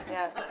toilet.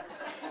 Yeah.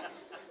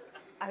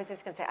 I was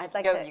just going to say, I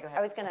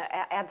was going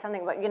to add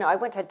something, but, you know, I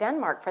went to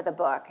Denmark for the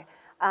book.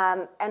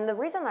 And the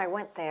reason I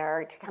went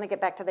there, to kind of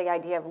get back to the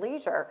idea of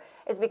leisure,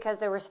 is because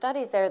there were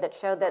studies there that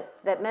showed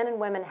that men and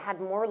women had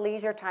more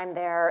leisure time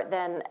there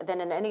than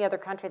in any other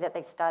country that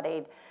they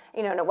studied.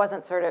 You know, and it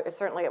wasn't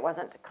certainly it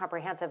wasn't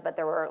comprehensive, but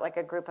there were like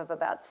a group of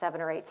about 7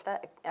 or 8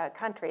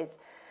 countries.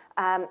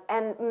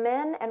 And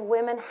men and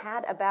women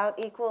had about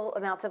equal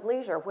amounts of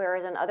leisure,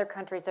 whereas in other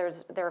countries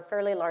there are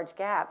fairly large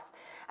gaps.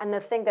 And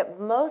the thing that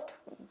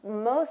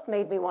most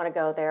made me want to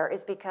go there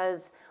is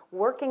because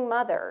working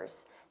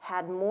mothers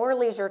had more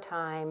leisure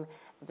time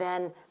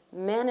than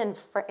men in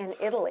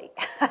Italy.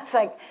 It's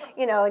like,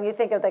 you know, and you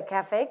think of the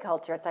cafe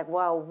culture, it's like,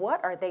 wow,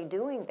 what are they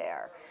doing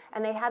there?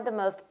 And they had the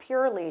most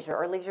pure leisure,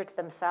 or leisure to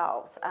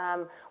themselves.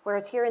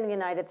 Whereas here in the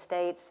United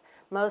States,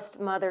 most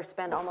mothers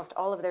spend almost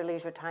all of their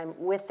leisure time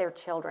with their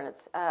children.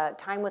 It's,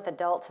 time with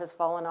adults has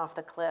fallen off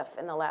the cliff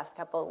in the last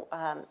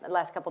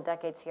couple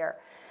decades here.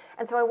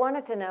 And so I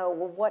wanted to know,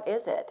 well, what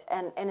is it?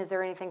 And is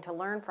there anything to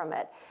learn from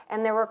it?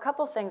 And there were a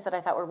couple things that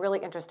I thought were really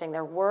interesting.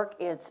 Their work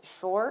is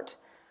short,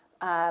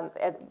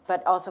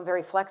 but also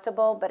very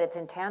flexible, but it's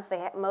intense.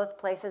 Most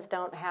places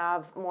don't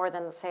have more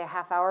than, say, a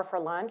half hour for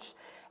lunch,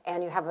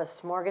 and you have a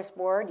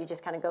smorgasbord. You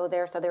just kind of go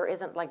there, so there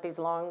isn't like these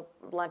long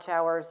lunch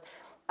hours.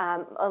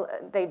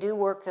 They do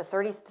work the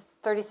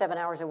 37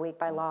 hours a week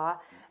by law,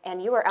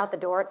 and you are out the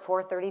door at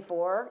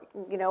 4:34,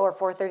 you know, or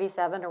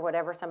 4:37 or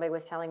whatever somebody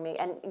was telling me,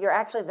 and you're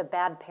actually the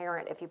bad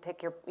parent if you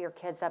pick your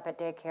kids up at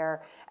daycare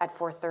at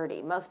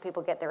 4:30. Most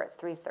people get there at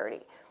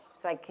 3:30.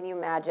 It's like, can you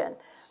imagine?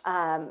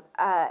 And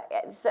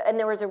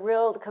there was a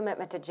real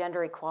commitment to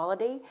gender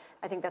equality.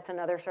 I think that's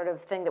another sort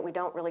of thing that we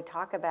don't really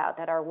talk about,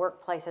 that our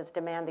workplaces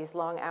demand these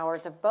long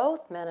hours of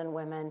both men and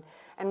women.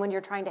 And when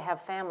you're trying to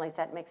have families,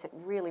 that makes it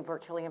really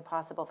virtually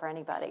impossible for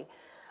anybody.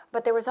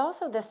 But there was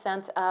also this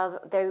sense of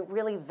they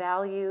really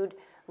valued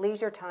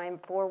leisure time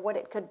for what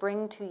it could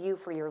bring to you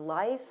for your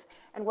life,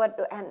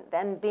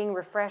 and being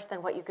refreshed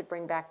than what you could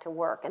bring back to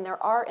work. And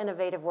there are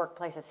innovative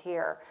workplaces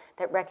here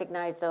that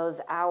recognize those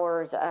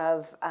hours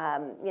of,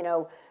 you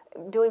know,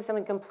 doing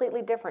something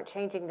completely different,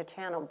 changing the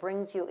channel,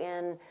 brings you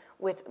in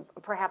with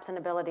perhaps an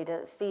ability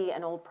to see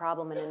an old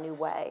problem in a new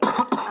way.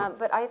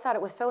 But I thought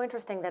it was so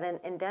interesting that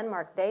in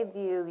Denmark, they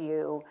view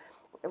you,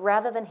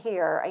 rather than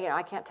here, you know,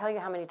 I can't tell you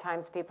how many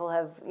times people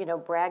have, you know,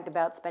 bragged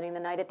about spending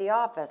the night at the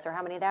office or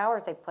how many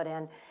hours they've put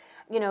in.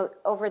 You know,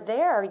 over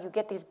there, you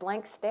get these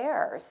blank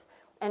stares.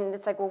 And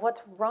it's like, well,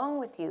 what's wrong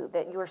with you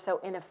that you are so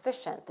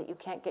inefficient that you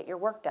can't get your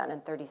work done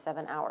in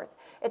 37 hours?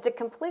 It's a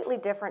completely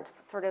different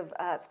sort of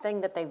thing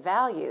that they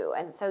value.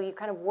 And so you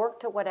kind of work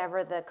to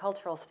whatever the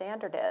cultural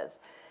standard is.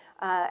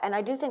 And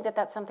I do think that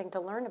that's something to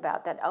learn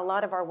about, that a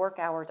lot of our work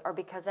hours are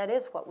because that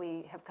is what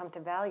we have come to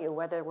value,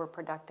 whether we're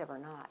productive or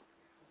not.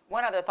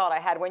 One other thought I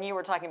had when you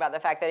were talking about the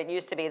fact that it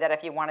used to be that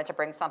if you wanted to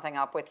bring something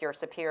up with your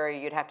superior,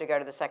 you'd have to go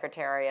to the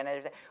secretary.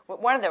 And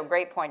one of the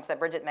great points that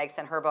Brigid makes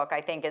in her book,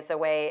 I think, is the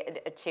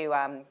way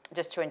to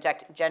just to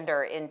inject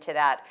gender into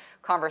that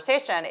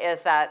conversation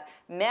is that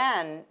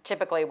men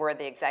typically were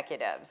the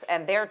executives,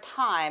 and their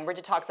time,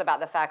 Brigid talks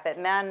about the fact that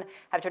men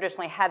have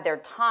traditionally had their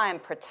time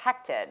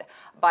protected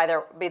by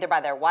either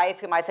by their wife,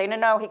 who might say,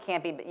 no, he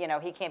can't be, you know,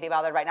 he can't be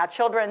bothered right now.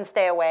 Children,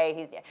 stay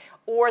away.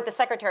 Or the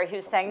secretary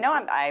who's saying, no,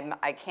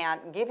 I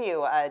can't give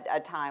you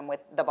a time with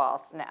the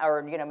boss,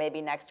 or, you know,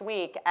 maybe next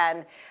week.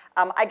 And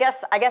I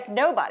guess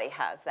nobody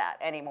has that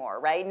anymore,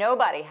 right?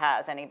 Nobody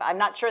has any. I'm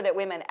not sure that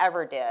women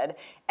ever did.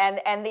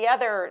 And the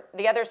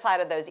other side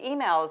of those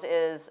emails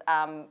is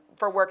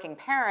for working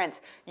parents,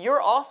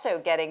 you're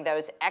also getting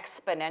those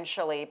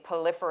exponentially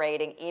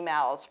proliferating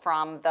emails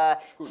from the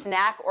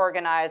snack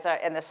organizer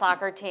and the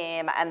soccer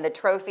team and the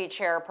trophy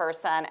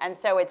chairperson. And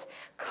so it's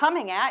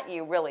coming at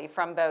you really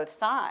from both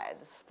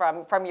sides,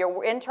 from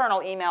your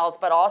internal emails,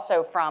 but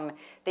also from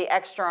the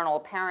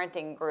external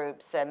parenting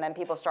groups. And then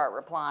people start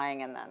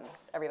replying, and then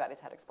everybody's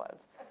head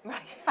explodes.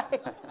 Right.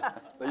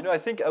 But, you know, I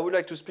think I would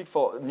like to speak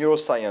for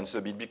neuroscience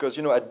a bit, because,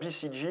 you know, at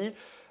BCG,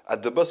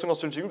 at the Boston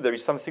Consulting Group, there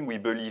is something we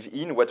believe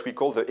in, what we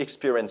call the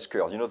experience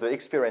curve. You know, the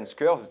experience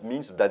curve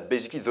means that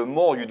basically the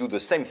more you do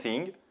the same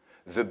thing,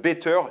 the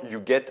better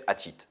you get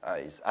at it.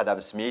 It's Adam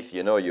Smith,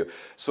 you know.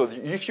 So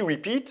if you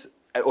repeat,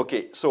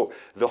 okay, so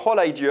the whole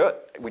idea,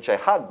 which I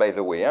had, by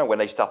the way, when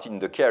I started in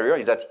the career,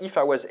 is that if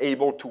I was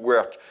able to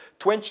work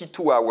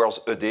 22 hours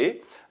a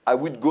day, I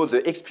would go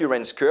the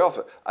experience curve,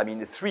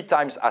 3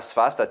 times as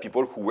fast as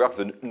people who work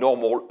the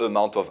normal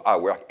amount of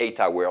hours, 8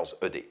 hours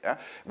a day,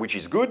 which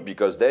is good,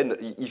 because then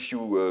if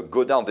you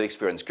go down the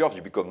experience curve,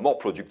 you become more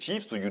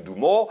productive, so you do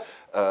more,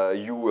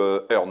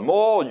 you earn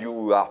more,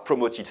 you are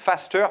promoted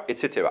faster,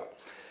 etc.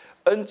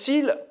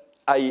 Until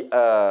I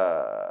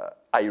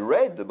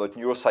read about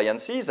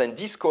neurosciences and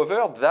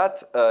discovered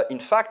that, in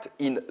fact,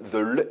 in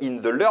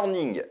the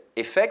learning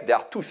effect, there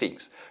are 2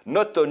 things.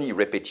 Not only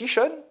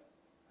repetition,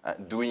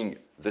 doing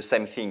the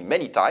same thing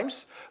many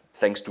times,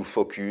 thanks to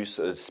focus,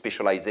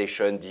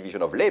 specialization,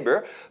 division of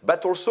labor,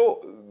 but also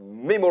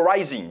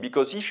memorizing,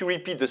 because if you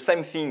repeat the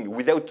same thing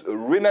without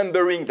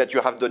remembering that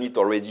you have done it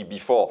already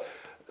before,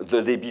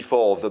 the day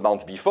before, the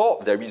month before,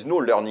 there is no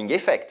learning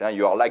effect.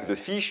 You are like the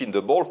fish in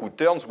the bowl who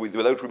turns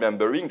without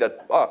remembering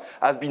that,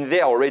 I've been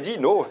there already.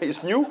 No,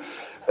 it's new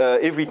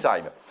every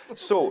time.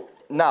 So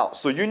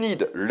you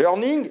need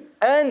learning,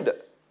 and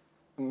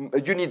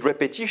you need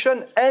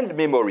repetition and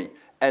memory.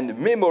 And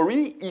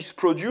memory is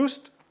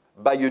produced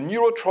by a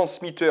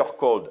neurotransmitter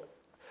called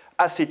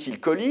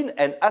acetylcholine.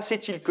 And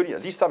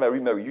acetylcholine, this time I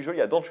remember,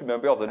 usually I don't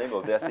remember the name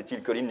of the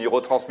acetylcholine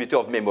neurotransmitter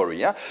of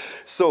memory.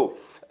 So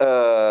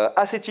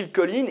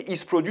acetylcholine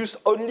is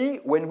produced only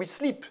when we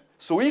sleep.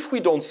 So if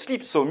we don't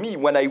sleep, so me,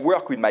 when I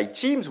work with my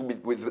teams,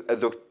 with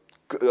the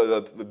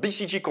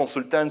BCG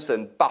consultants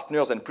and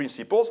partners and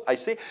principals, I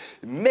say,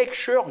 make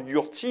sure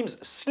your teams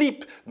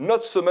sleep,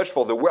 not so much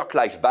for the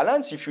work-life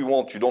balance. If you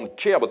want, you don't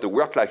care about the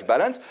work-life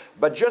balance,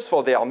 but just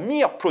for their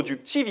mere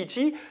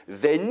productivity,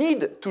 they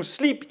need to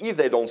sleep. If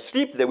they don't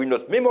sleep, they will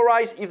not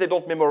memorize. If they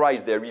don't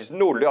memorize, there is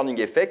no learning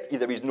effect. If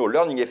there is no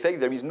learning effect,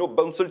 there is no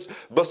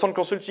Boston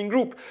Consulting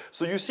Group.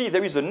 So you see,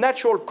 there is a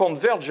natural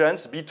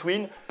convergence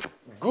between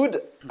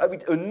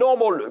a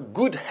normal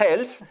good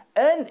health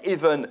and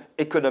even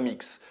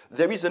economics.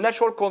 There is a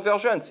natural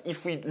convergence.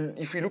 If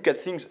we look at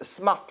things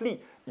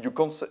smartly,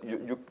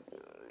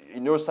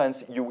 in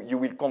neuroscience, you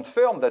will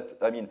confirm that,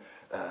 I mean,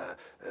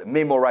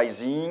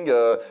 memorizing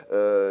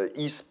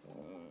is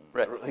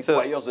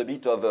requires a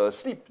bit of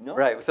sleep, no?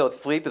 Right, so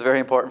sleep is very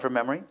important for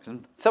memory,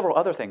 and several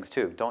other things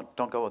too.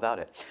 Don't go without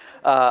it.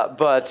 And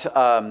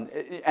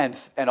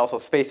also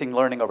spacing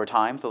learning over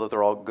time, so those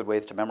are all good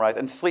ways to memorize.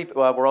 And sleep,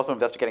 we're also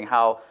investigating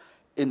how,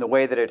 in the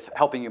way that it's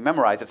helping you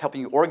memorize, it's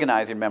helping you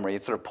organize your memory.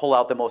 It's sort of pull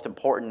out the most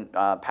important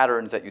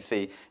patterns that you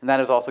see, and that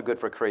is also good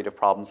for creative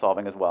problem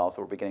solving as well,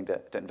 so we're beginning to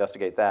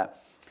investigate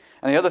that.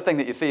 And the other thing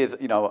that you see is,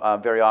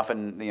 very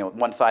often,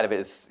 one side of it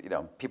is,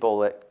 people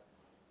that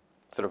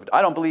sort of,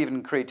 I don't believe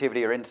in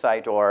creativity or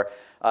insight, or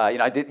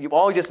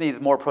all you just need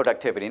is more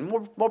productivity.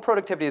 And more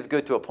productivity is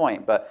good to a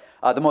point, but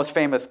the most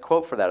famous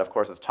quote for that, of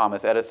course, is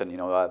Thomas Edison.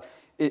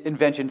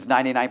 Invention's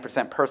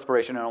 99%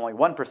 perspiration and only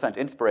 1%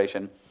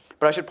 inspiration.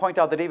 But I should point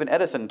out that even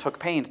Edison took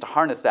pains to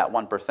harness that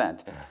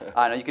 1%.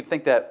 You could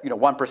think that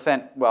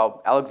 1%,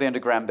 well, Alexander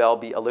Graham Bell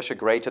beat Alicia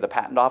Gray to the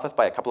patent office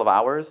by a couple of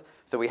hours.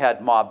 So we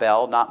had Ma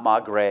Bell, not Ma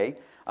Gray.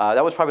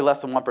 That was probably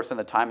less than 1% of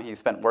the time he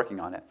spent working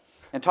on it.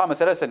 And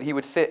Thomas Edison, he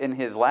would sit in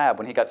his lab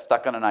when he got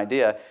stuck on an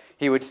idea.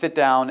 He would sit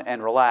down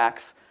and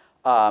relax.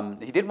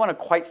 He didn't want to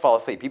quite fall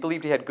asleep. He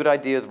believed he had good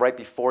ideas right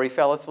before he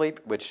fell asleep,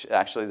 which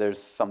actually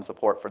there's some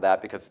support for that,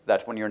 because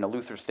that's when you're in a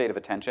looser state of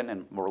attention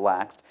and more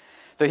relaxed.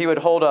 So he would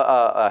hold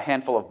a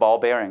handful of ball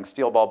bearings,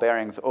 steel ball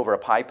bearings, over a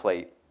pie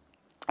plate.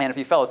 And if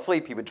he fell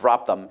asleep, he would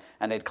drop them,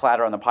 and they'd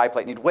clatter on the pie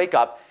plate. And he'd wake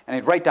up, and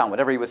he'd write down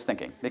whatever he was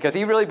thinking, because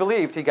he really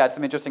believed he got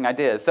some interesting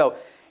ideas. So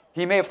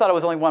he may have thought it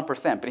was only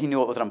 1%, but he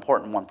knew it was an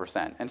important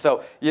 1%. And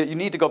so you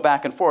need to go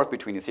back and forth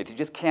between these states. You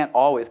just can't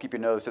always keep your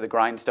nose to the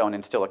grindstone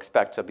and still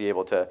expect to be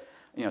able to,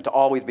 to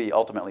always be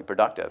ultimately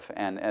productive.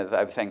 And as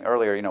I was saying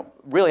earlier,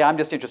 really I'm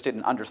just interested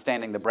in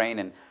understanding the brain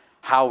and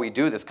how we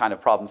do this kind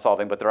of problem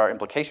solving, but there are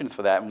implications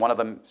for that. And one of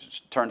them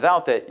turns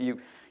out that you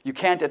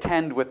can't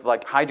attend with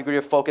like high degree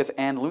of focus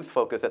and loose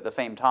focus at the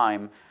same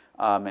time.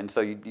 And so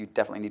you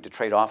definitely need to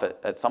trade off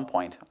at some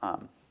point.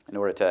 In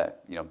order to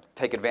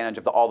take advantage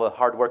of all the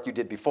hard work you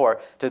did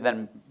before, to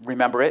then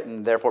remember it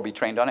and therefore be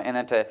trained on it, and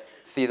then to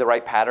see the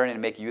right pattern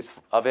and make use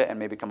of it and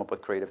maybe come up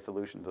with creative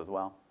solutions as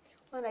well.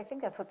 Well, and I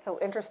think that's what's so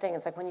interesting.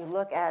 It's like when you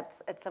look at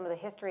some of the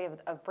history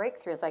of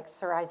breakthroughs, like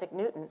Sir Isaac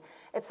Newton,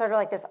 it's sort of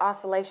like this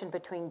oscillation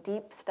between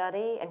deep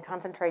study and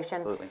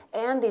concentration Absolutely.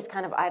 And these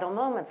kind of idle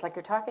moments like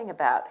you're talking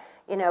about.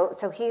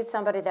 So he's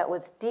somebody that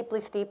was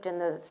deeply steeped in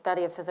the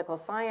study of physical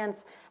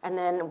science, and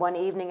then one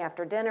evening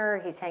after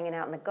dinner, he's hanging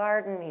out in the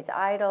garden, he's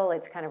idle,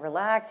 it's kind of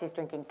relaxed, he's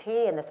drinking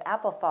tea, and this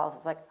apple falls.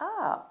 It's like,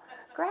 oh,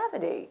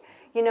 gravity.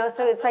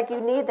 So it's like you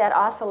need that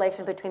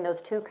oscillation between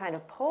those two kind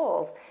of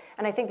poles.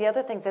 And I think the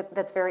other thing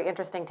that's very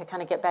interesting to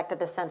kind of get back to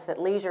the sense that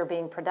leisure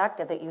being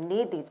productive, that you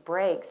need these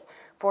breaks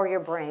for your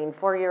brain,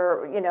 for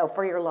your,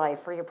 for your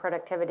life, for your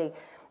productivity.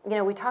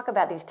 We talk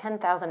about these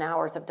 10,000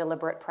 hours of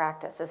deliberate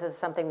practice. This is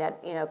something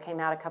that, came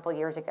out a couple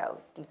years ago.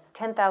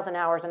 10,000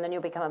 hours and then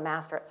you'll become a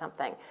master at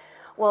something.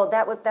 Well,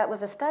 that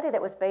was a study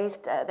that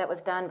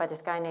was done by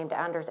this guy named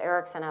Anders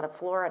Ericsson out of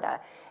Florida.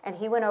 And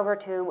he went over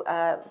to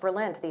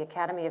Berlin, to the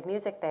Academy of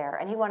Music there,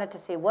 and he wanted to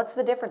see what's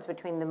the difference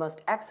between the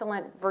most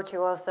excellent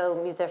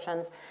virtuoso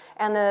musicians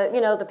and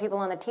the people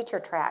on the teacher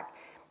track.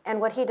 And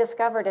what he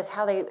discovered is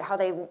how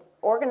they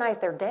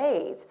organized their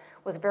days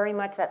was very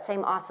much that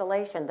same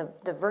oscillation.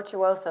 The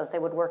virtuosos, they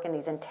would work in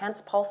these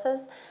intense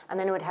pulses, and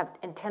then it would have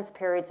intense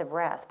periods of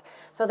rest.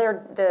 So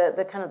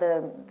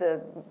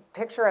the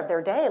picture of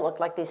their day looked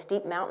like these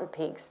steep mountain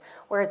peaks,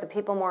 whereas the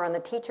people more on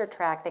the teacher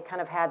track, they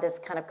kind of had this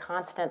kind of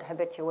constant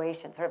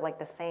habituation, sort of like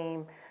the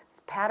same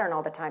pattern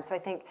all the time. So I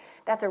think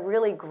that's a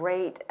really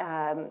great,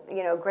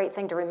 great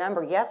thing to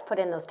remember. Yes, put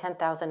in those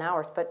 10,000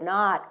 hours, but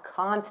not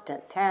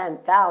constant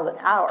 10,000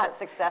 hours.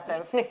 That's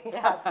excessive.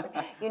 Yes.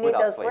 You need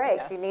Without those sleep.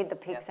 breaks. Yes. You need the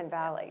peaks and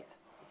valleys.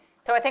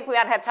 So I think we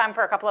ought to have time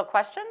for a couple of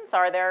questions.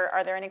 Are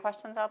there any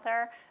questions out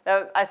there?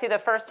 I see the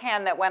first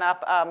hand that went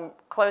up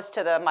close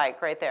to the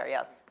mic right there.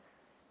 Yes.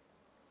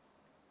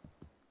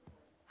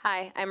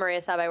 Hi, I'm Maria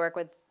Saab. I work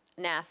with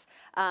NAF.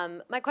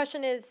 My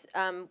question is,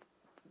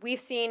 we've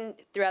seen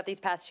throughout these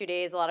past 2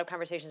 days a lot of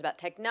conversations about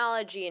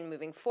technology and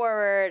moving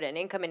forward and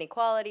income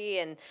inequality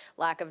and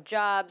lack of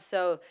jobs.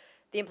 So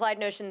the implied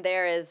notion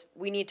there is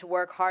we need to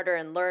work harder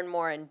and learn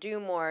more and do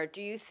more.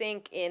 Do you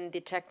think in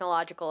the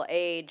technological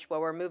age where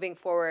we're moving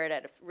forward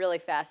at a really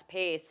fast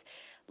pace,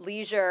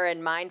 leisure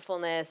and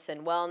mindfulness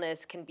and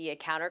wellness can be a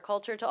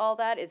counterculture to all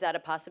that? Is that a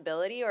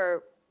possibility,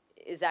 or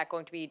is that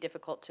going to be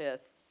difficult to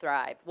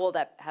thrive? Will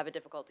that have a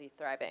difficulty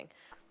thriving?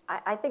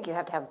 I think you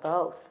have to have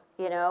both.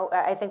 You know,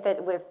 I think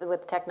that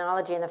with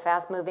technology in the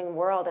fast-moving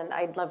world, and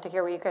I'd love to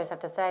hear what you guys have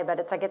to say, but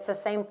it's like it's the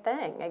same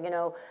thing. You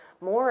know,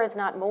 more is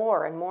not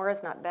more, and more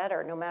is not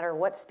better, no matter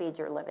what speed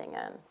you're living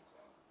in.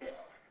 You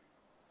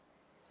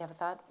have a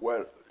thought?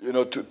 Well, you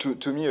know,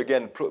 to me,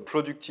 again,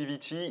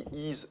 productivity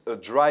is a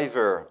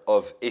driver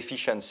of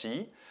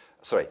efficiency.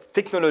 Sorry,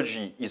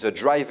 technology is a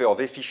driver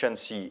of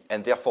efficiency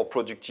and therefore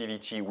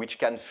productivity, which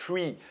can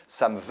free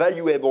some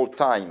valuable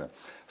time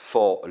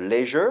for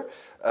leisure.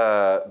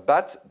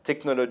 But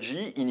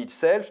technology in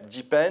itself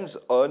depends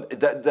on,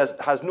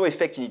 has no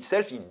effect in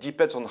itself. It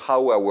depends on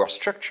how our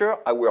structure,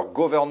 our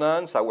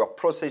governance, our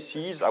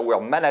processes, our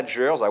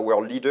managers,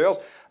 our leaders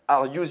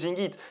are using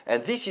it.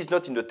 And this is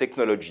not in the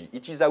technology.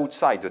 It is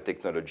outside the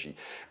technology.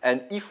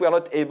 And if we are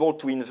not able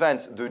to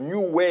invent the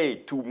new way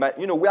to,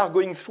 you know, we are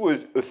going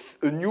through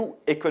a new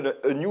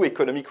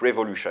economic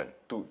revolution.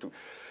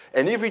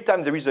 And every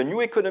time there is a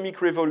new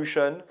economic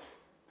revolution,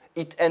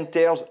 it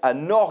entails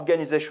an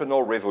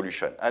organizational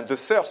revolution. And the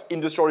first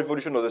industrial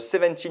revolution of the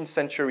 17th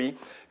century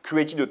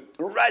created a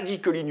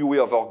radically new way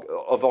of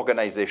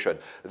organization.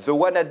 The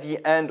one at the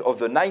end of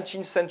the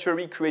 19th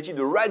century created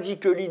a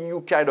radically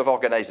new kind of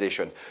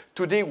organization.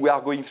 Today, we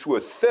are going through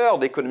a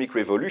third economic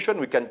revolution.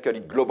 We can call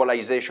it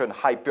globalization,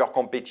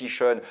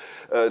 hyper-competition,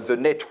 the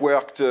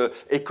networked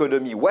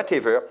economy,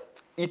 whatever.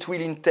 It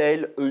will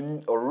entail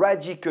a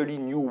radically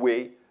new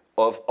way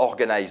of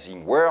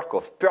organizing work,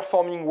 of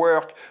performing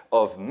work,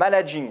 of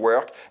managing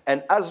work.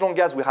 And as long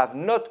as we have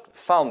not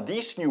found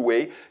this new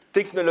way,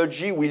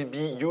 technology will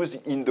be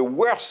used in the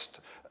worst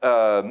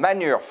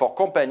manner for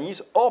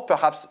companies, or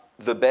perhaps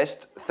the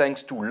best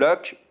thanks to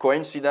luck,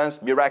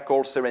 coincidence,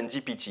 miracle,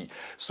 serendipity.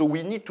 So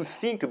we need to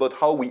think about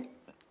how we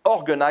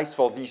organize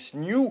for this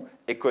new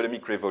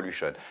economic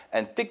revolution.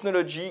 And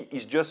technology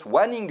is just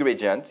one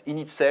ingredient. In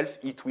itself,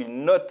 it will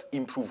not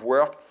improve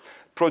work,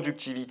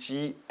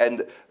 productivity,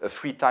 and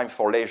free time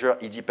for leisure.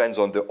 It depends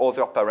on the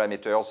other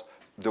parameters,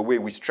 the way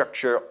we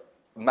structure,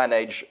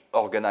 manage,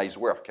 organize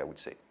work, I would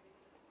say.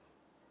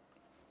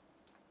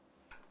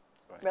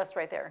 Rest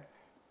right there.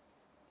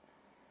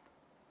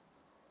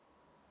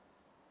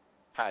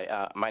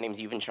 Hi, my name is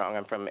Yves Morieux.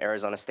 I'm from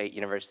Arizona State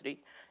University.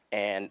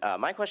 And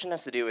my question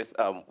has to do with,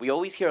 we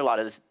always hear a lot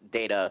of this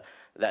data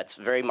that's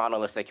very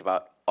monolithic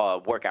about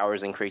work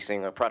hours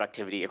increasing or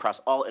productivity across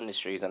all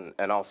industries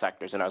and all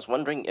sectors. And I was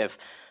wondering if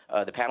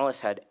the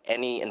panelists had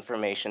any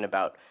information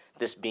about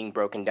this being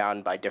broken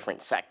down by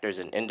different sectors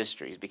and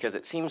industries, because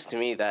it seems to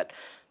me that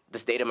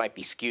this data might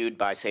be skewed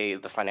by, say,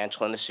 the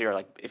financial industry, or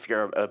like if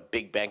you're a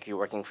big bank, you're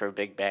working for a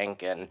big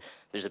bank, and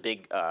there's a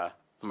big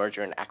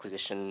merger and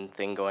acquisition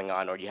thing going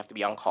on, or you have to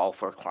be on call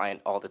for a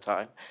client all the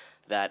time,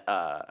 that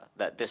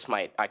this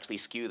might actually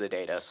skew the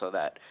data so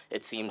that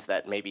it seems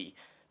that maybe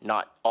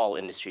not all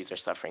industries are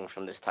suffering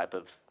from this type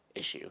of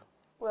issue.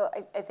 Well,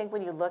 I think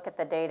when you look at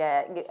the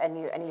data and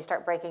you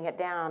start breaking it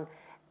down,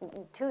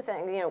 two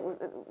things, you know,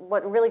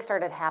 what really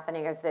started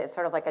happening is that it's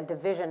sort of like a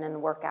division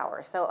in work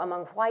hours. So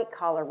among white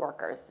collar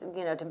workers,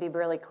 you know, to be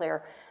really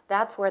clear,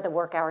 that's where the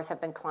work hours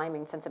have been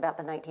climbing since about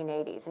the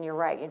 1980s. And you're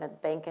right, you know, the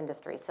bank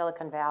industry,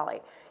 Silicon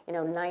Valley, you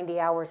know, 90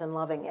 hours and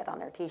loving it on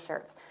their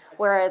t-shirts.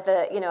 Where at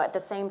the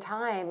same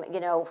time,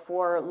 you know,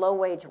 for low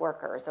wage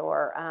workers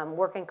or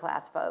working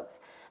class folks,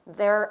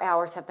 their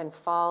hours have been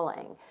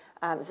falling.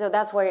 So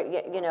that's where,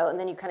 you know, and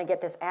then you kind of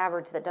get this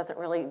average that doesn't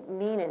really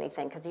mean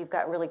anything because you've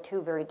got really two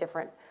very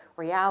different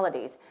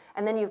realities.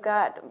 And then you've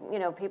got, you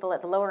know, people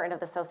at the lower end of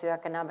the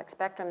socioeconomic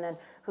spectrum then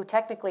who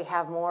technically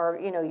have more,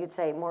 you know, you'd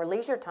say more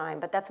leisure time,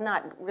 but that's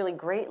not really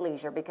great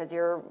leisure because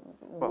you're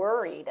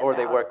worried Or about,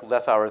 they work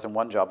less hours in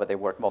one job, but they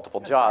work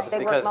multiple jobs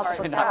because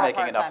multiple they're not jobs.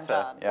 making enough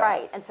to, yeah.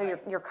 Right, and so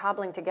you're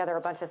cobbling together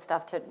a bunch of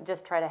stuff to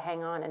just try to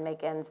hang on and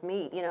make ends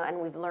meet, you know, and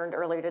we've learned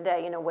earlier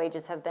today, you know,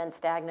 wages have been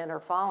stagnant or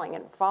falling,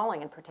 and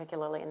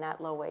particularly in that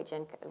low wage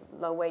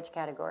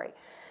category.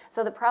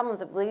 So the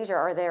problems of leisure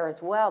are there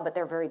as well, but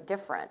they're very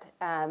different,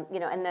 you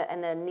know,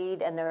 and the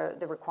need and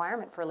the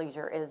requirement for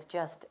leisure is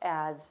just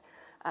as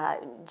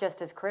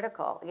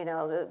critical. You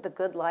know, the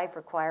good life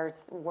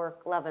requires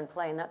work, love, and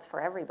play, and that's for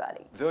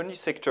everybody. The only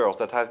sectors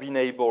that have been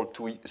able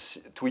to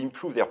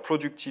improve their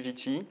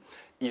productivity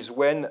is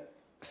when,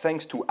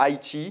 thanks to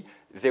IT,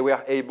 they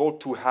were able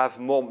to have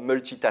more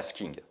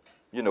multitasking.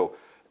 You know,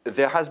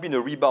 there has been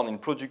a rebound in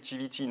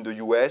productivity in the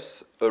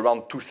US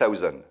around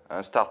 2000,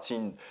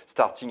 starting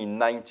in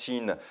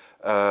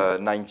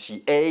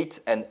 1998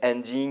 and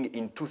ending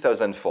in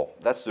 2004.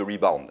 That's the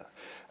rebound.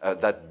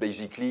 That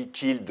basically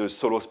killed the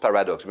Solo's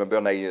paradox. Remember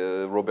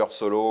Robert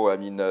Solow,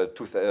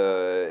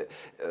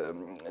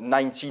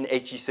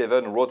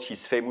 1987, wrote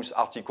his famous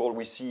article,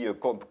 we see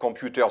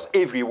computers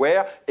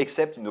everywhere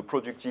except in the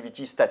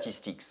productivity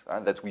statistics,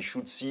 that we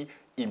should see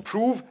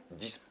improve,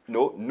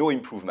 no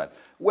improvement.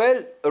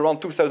 Well, around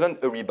 2000,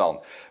 a rebound.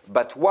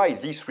 But why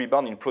this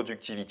rebound in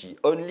productivity?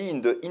 Only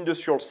in the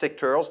industrial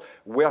sectors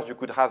where you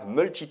could have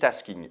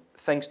multitasking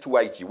thanks to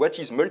IT. What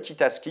is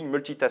multitasking?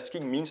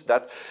 Multitasking means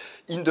that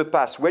in the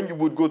past, when you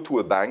would go to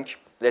a bank,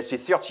 let's say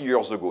 30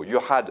 years ago. You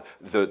had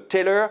the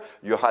teller,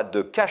 you had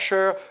the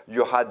cashier,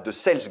 you had the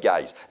sales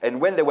guys. And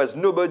when there was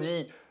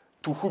nobody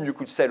to whom you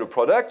could sell a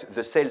product,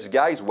 the sales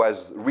guys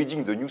was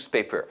reading the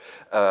newspaper.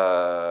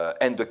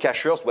 And the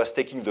cashiers was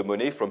taking the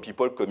money from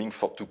people coming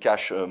to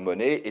cash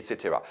money,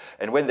 etc.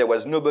 And when there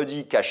was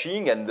nobody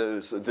cashing, and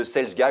the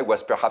sales guy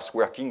was perhaps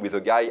working with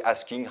a guy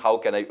asking, how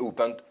can I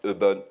open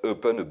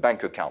a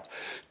bank account?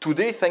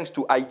 Today, thanks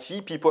to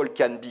IT, people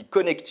can be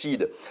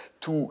connected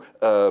to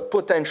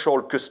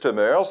potential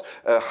customers,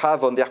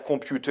 have on their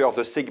computer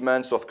the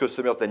segments of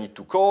customers they need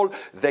to call.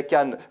 They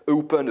can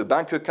open a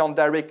bank account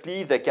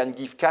directly. They can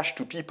give cash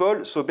to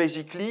people. So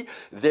basically,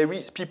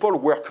 people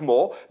work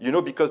more, you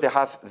know, because they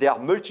are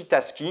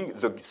multitasking.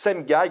 The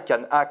same guy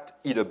can act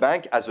in a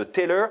bank as a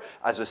teller,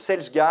 as a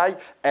sales guy,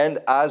 and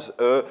as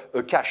a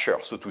cashier,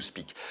 so to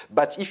speak.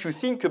 But if you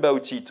think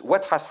about it,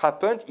 what has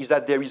happened is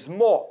that there is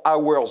more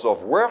hours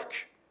of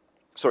work.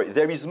 Sorry,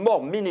 there is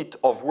more minute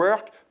of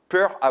work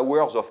per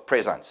hours of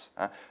presence.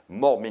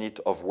 More minute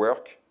of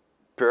work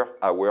per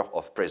hour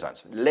of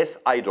presence. Less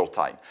idle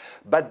time.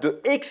 But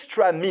the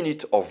extra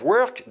minute of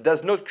work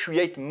does not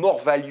create more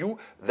value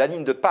than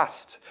in the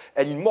past.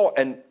 And more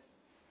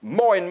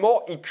and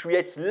more, it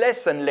creates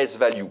less and less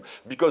value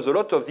because a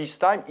lot of this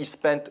time is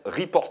spent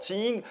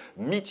reporting,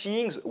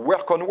 meetings,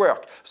 work on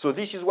work. So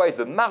this is why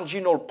the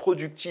marginal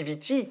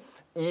productivity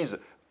is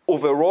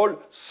overall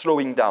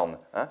slowing down.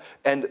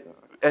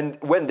 And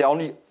when there are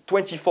only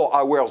 24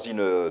 hours in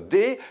a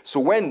day, so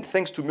when,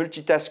 thanks to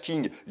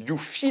multitasking, you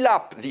fill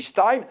up this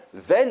time,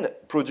 then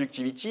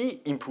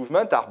productivity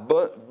improvement are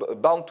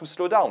bound to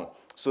slow down.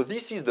 So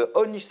this is the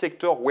only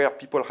sector where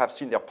people have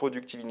seen their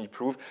productivity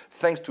improve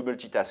thanks to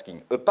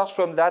multitasking. Apart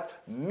from that,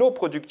 no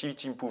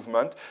productivity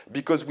improvement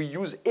because we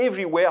use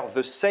everywhere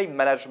the same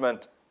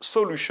management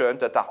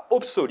solutions that are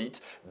obsolete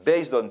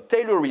based on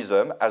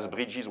Taylorism, as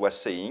Brigid was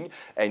saying,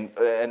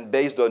 and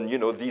based on, you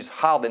know, these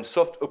hard and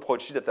soft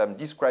approaches that I'm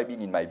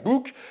describing in my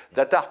book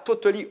that are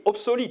totally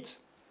obsolete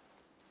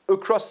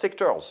across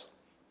sectors.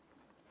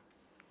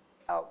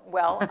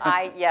 Well,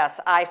 yes,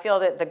 I feel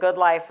that the good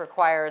life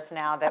requires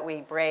now that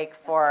we break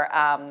for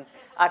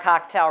a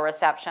cocktail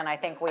reception. I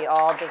think we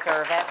all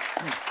deserve it.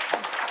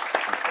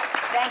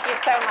 Thank you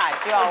so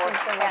much. You all were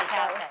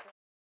fantastic.